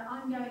feel that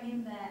I'm going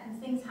in there and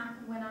things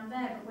happen when I'm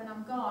there, but when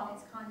I'm gone,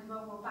 it's kind of,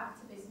 oh, well, back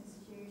to business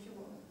as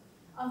usual.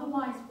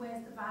 Otherwise,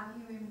 where's the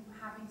value in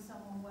having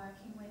someone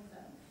working with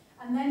them?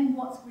 And then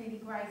what's really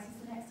great is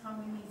the next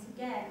time we meet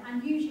again,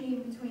 and usually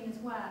in between as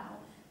well,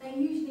 they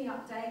usually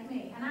update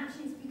me, and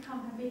actually it's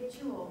become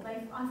habitual.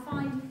 I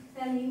find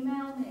they'll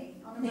email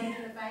me on a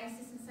regular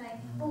basis and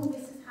say, oh,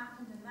 this has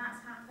happened and that's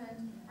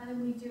happened, and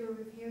then we do a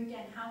review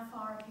again. How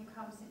far have you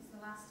come since the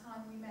last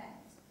time we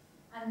met?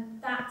 And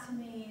that to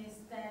me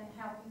is then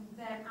helping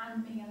them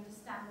and me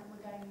understand that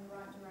we're going in the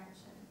right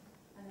direction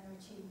and they're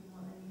achieving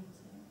what they need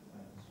to.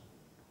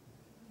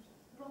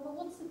 Robert,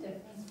 what's the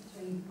difference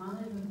between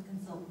management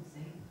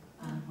consultancy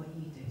and what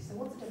you do? So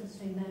what's the difference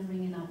between them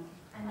ringing up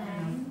And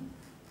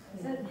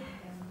then,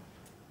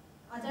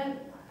 I don't,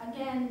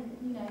 again,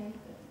 you know,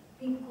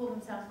 people call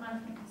themselves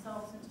management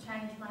consultants,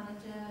 change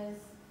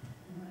managers,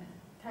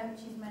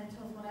 coaches,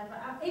 mentors,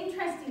 whatever.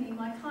 Interestingly,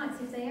 my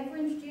clients, if they ever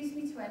introduce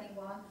me to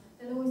anyone,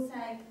 they'll always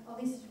say, oh,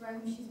 this is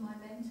Rome, she's my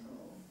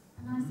mentor.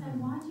 And I say,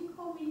 why do you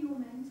call me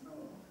your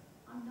mentor?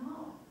 I'm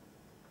not.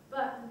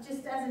 But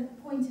just as a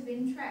point of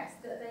interest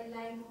that they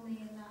label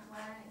me in that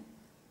way,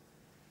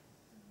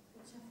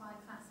 which I find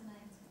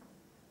fascinating.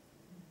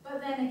 But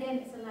then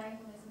again, it's a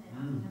label, isn't it?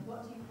 You know,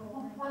 what do you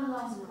call me? One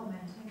last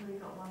comment, I think we've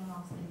got one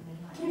last thing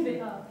then. Give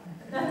it up.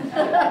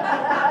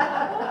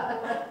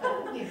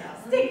 Give up.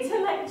 Stick to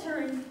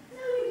lecturing.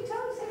 No, you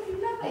told us if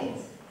you love it.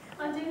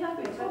 I do love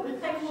it.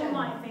 Everyone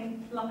might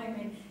think loving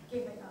me.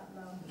 Give it up,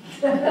 love.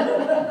 I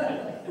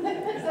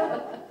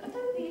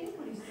don't think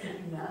anybody's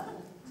thinking that.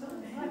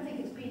 I think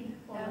it's been.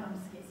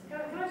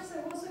 Can I just say,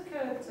 what's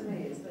occurred to me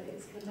is that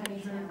it's the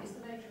nature of the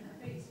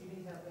beast. You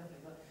need help with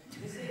it, but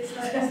it's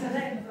the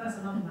nature, that's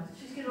another matter.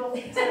 She's going to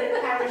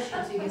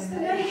parachuting,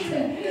 isn't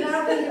it?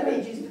 Now the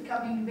image is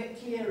becoming a bit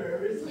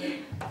clearer, isn't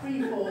it?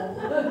 Free fall.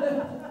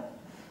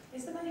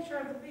 It's the nature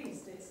of the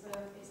beast. It's the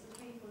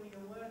people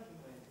you're working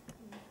with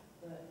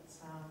that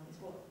is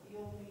what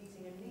you're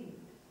meeting a need.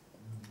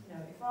 You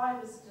know, if I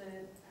was to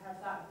have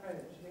that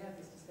approach, we had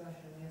this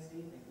discussion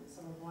yesterday evening with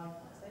some of my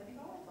clients, they'd be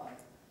horrified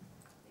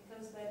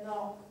because they're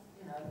not,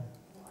 you know,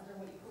 I don't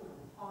know what you call them,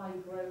 high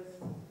growth,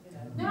 you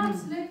know. No,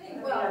 absolutely.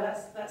 Yeah, Well,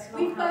 that's not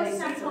we've how both they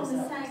sat see on the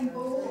themselves. same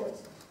board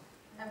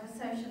of a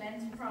social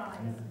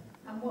enterprise.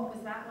 And what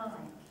was that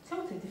like?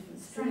 Totally different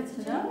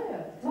Strategy. scenario.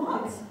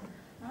 What?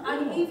 Oh.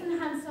 I even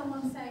had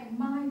someone say,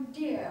 my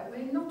dear,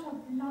 we're not a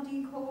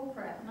bloody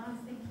corporate. And I was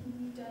thinking,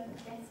 you don't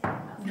get it.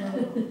 That's not.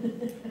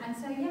 And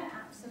so, yeah,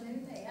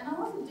 absolutely. And I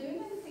wasn't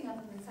doing anything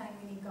other than saying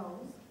we need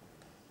goals.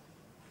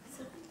 It's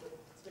a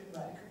bit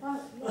vague. Well,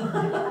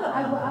 yeah.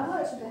 I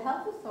worked with the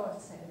health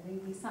authority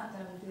and we sat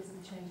down and did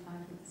some change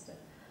management stuff.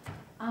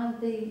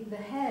 And the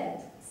head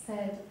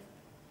said,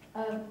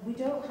 we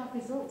don't have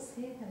results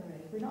here,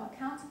 Hilary. We're not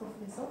accountable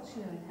for results,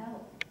 you know, in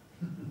health.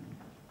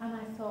 And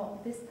I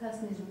thought, this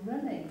person is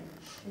running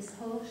this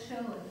whole show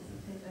as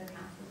if they're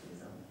accountable for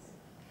results.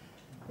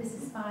 This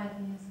is 5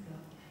 years ago.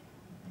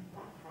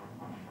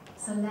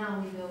 So now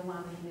we know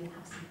why we may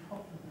have some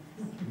problems.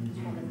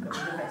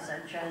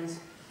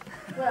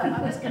 Well,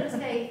 I was going to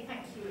say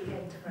thank you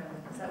again to Rowan,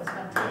 because that was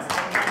fantastic.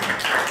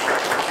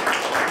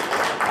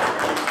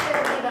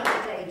 Don't give up the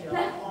day job,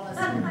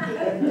 honestly.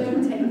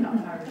 Don't take up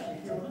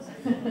parachute.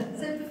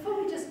 So before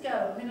we just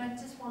go, I mean, I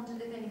just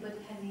wondered if anybody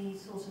had any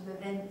sort of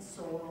events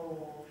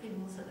or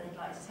things that they'd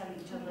like to tell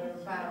each other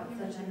about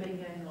that have been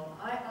going on.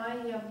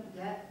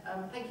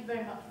 Thank you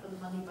very much for the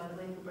money, by the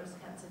way, for breast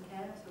cancer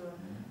care.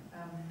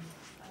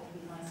 That would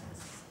be nice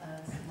because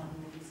some money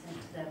will be sent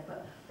to them.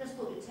 But just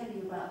thought to tell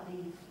you about the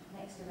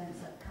next events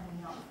that are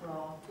coming up for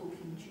our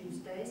Talking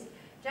Tuesdays.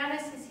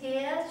 Janice is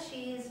here.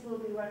 Will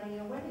be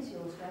running, when is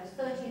yours, guys?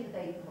 30th of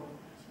April.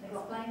 We've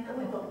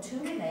got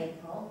 2 in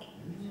April.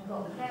 We've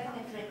got the Care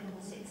Clinic on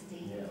the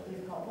 16th.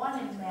 We've got 1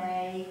 in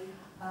May.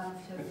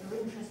 So if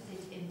you're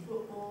interested in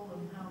football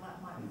and how that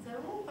might be,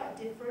 they're all quite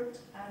different.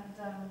 And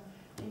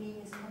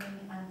Janine is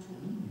coming and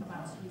talking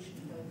about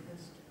solution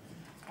focused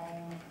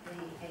on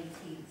the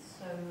 18th.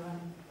 So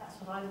that's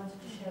what I wanted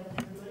to share with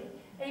everybody.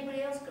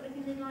 Anybody else got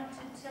anything they'd like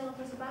to tell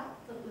us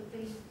about that would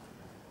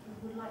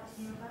like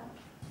to hear about?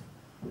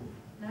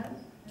 No?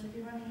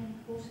 Anybody running any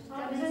courses?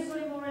 Is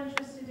anybody more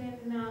interested in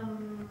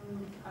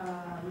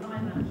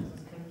line managers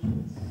as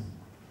coaches?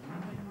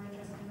 Anybody more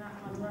interested in that?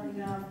 I'm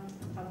running a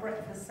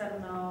breakfast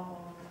seminar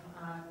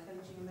on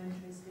coaching and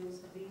mentoring skills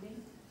for leading.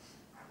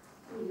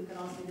 Oh, you can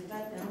ask me the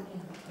date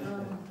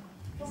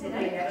now. Is it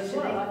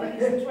April? Well, I think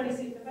it's the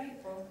 26th of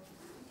April.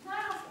 Can I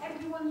ask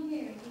everyone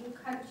here, all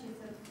coaches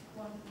of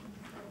one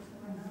course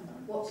or another?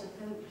 What's a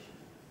coach?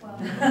 Well,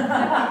 let's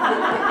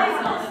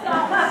not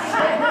start that.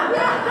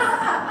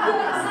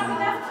 Yes, I'm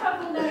enough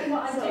trouble knowing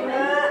what I'm doing.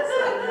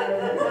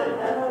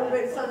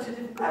 It's such a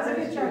difficult That's a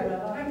good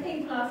joke. When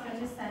people ask, I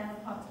just say I'm a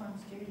part-time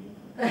student.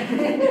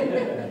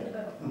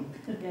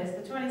 Yes,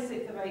 the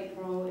 26th of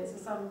April, it's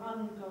some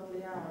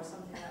ungodly hour or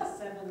something like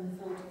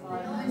 7:45.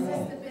 Oh, is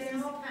this the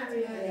Business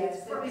Academy? Yes,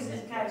 the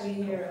Business Academy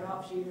here at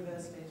Hertfordshire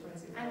University,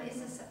 26th. And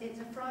it's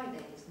a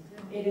Friday, isn't it?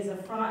 It is a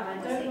Friday.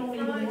 I don't normally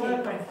even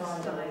work on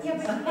Fridays. Yeah,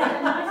 but you get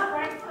a nice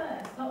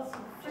breakfast. Lots of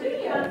Do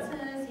you?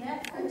 butters, yeah,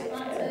 fruit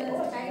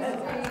butters,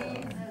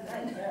 pastries.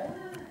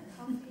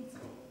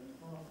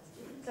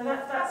 So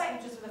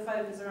that's just with a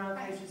focus around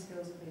coaching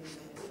skills for leading.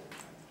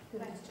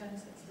 Thanks,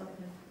 Janice, that's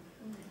lovely.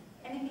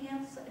 Anything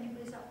else that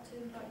anybody's up to,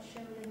 like to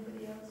share with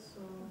anybody else,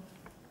 or?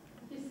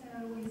 Just say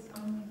I always,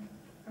 from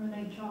an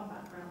HR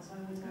background, so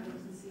I always go to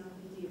the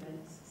CRPD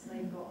events. So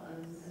they've got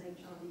an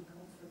HRD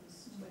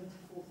conference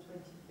 24th,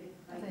 25th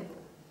of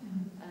April.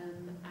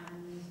 And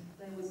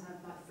they always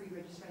have like free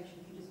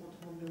registration if you just want to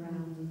wander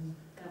around, and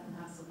they often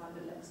have some like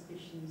little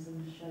exhibitions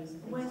and shows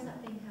and things. Where's that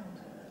being held?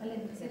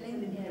 Olympia,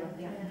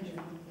 Okay.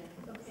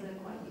 so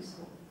they're quite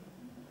useful.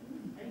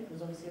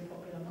 April's obviously a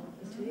popular month.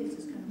 It is,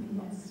 it's going to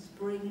be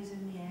spring is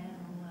in the air and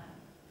all that.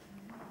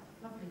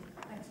 Lovely,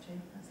 thanks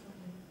Jane, that's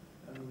lovely.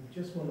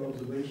 Just one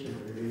observation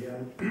really,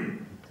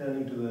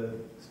 turning to the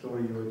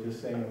story you were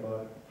just saying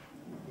about,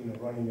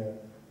 running a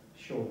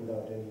show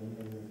without any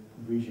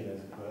vision,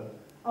 as it were.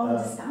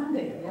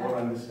 Understanding, Or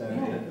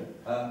understanding.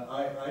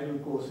 I do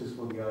courses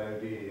for the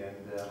IOD,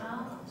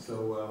 and so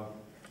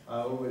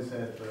I always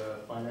have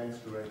finance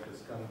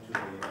directors come to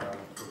me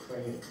for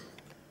training.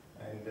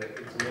 And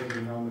it's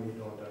amazing how many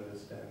don't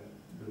understand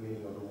the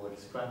meaning of the word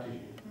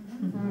strategy.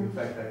 In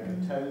fact, I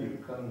can tell you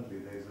currently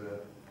there's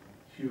a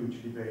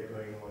huge debate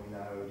going on in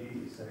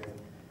IOD saying,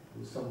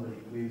 will somebody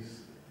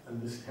please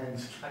understand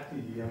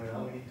strategy? I mean,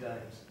 how many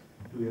times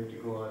do we have to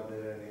go out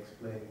there and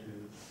explain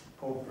to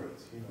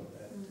corporates,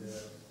 that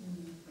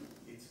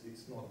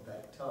it's not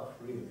that tough,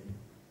 really.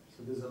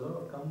 So there's a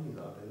lot of companies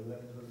out there who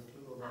haven't got a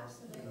clue about,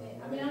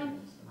 Absolutely.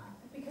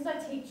 Because I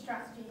teach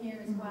strategy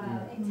here as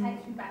well, it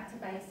takes me back to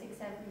basics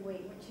every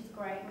week, which is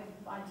great.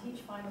 I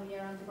teach final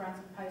year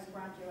undergrad and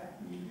postgraduate,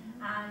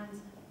 and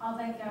I'll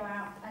then go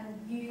out and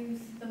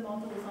use the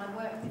models I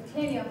work with.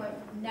 Clearly I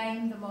won't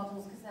name the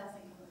models because they'll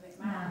think I'm a bit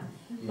mad,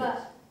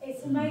 but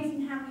it's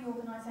amazing how many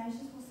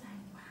organisations will say,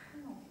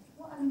 wow,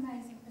 what an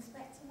amazing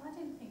perspective. I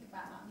didn't think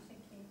about that. I'm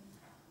thinking,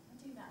 I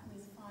do that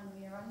with final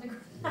year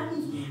undergrad,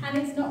 and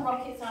it's not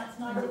rocket science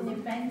and I didn't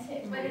invent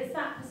it, but it's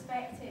that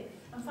perspective.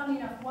 And funny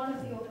enough, one of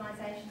the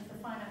organisations, the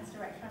finance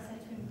director, I said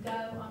to him,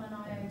 go on an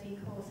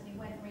IOD course, and he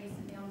went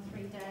recently on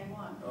 3-day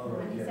one,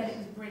 and he said it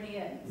was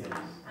brilliant.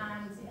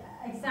 And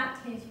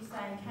exactly as you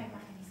say, he came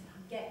back and he said, I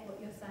get what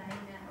you're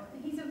saying now. And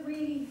he's a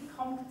really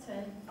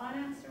competent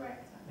finance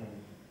director.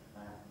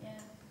 But, yeah.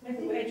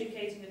 Maybe we're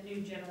educating a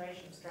new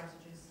generation of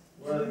strategists.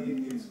 Well,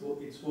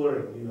 it's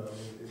worrying,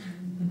 it's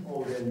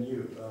all very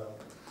new.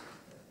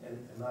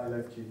 And I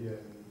lecture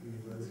here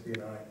in university,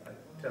 and I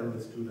tell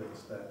the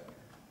students that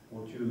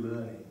what you're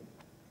learning,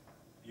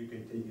 you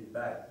can take it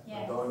back.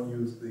 Yes. Don't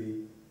use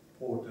the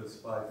Porter's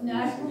 5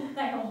 No, Forces.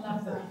 they all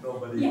love that.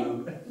 Nobody Yeah.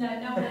 will. No,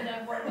 nobody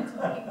knows what we're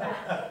talking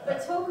about. But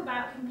talk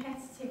about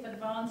competitive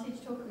advantage,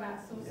 talk about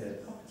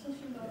sources of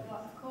competition, blah, blah,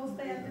 blah. Of course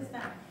they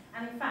understand.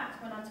 And in fact,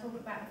 when I talk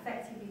about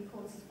effectively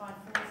Porter's 5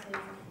 Forces,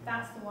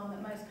 that's the one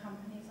that most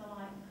companies are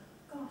like,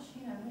 gosh,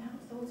 we haven't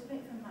thought of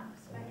it from that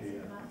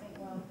perspective. And I think,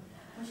 well,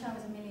 I wish I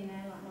was a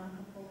millionaire like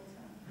Michael Porter.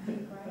 That'd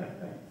be great.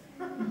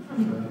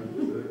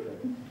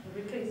 We'll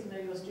be pleased to know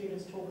your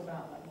students talk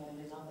about that more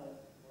than other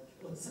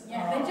modules.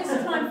 Yeah, they just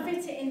try and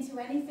fit it into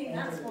anything.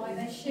 That's why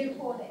they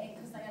shoehorn it in,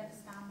 because they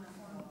understand that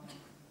one.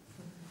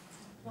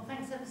 Well,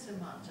 thanks ever so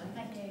much. I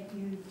thank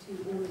you to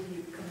all of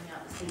you coming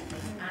out this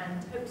evening, and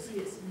hope to see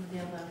you at some of the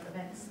other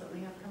events that we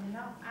have coming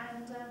up,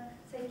 and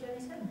safe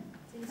journeys home.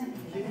 See you soon.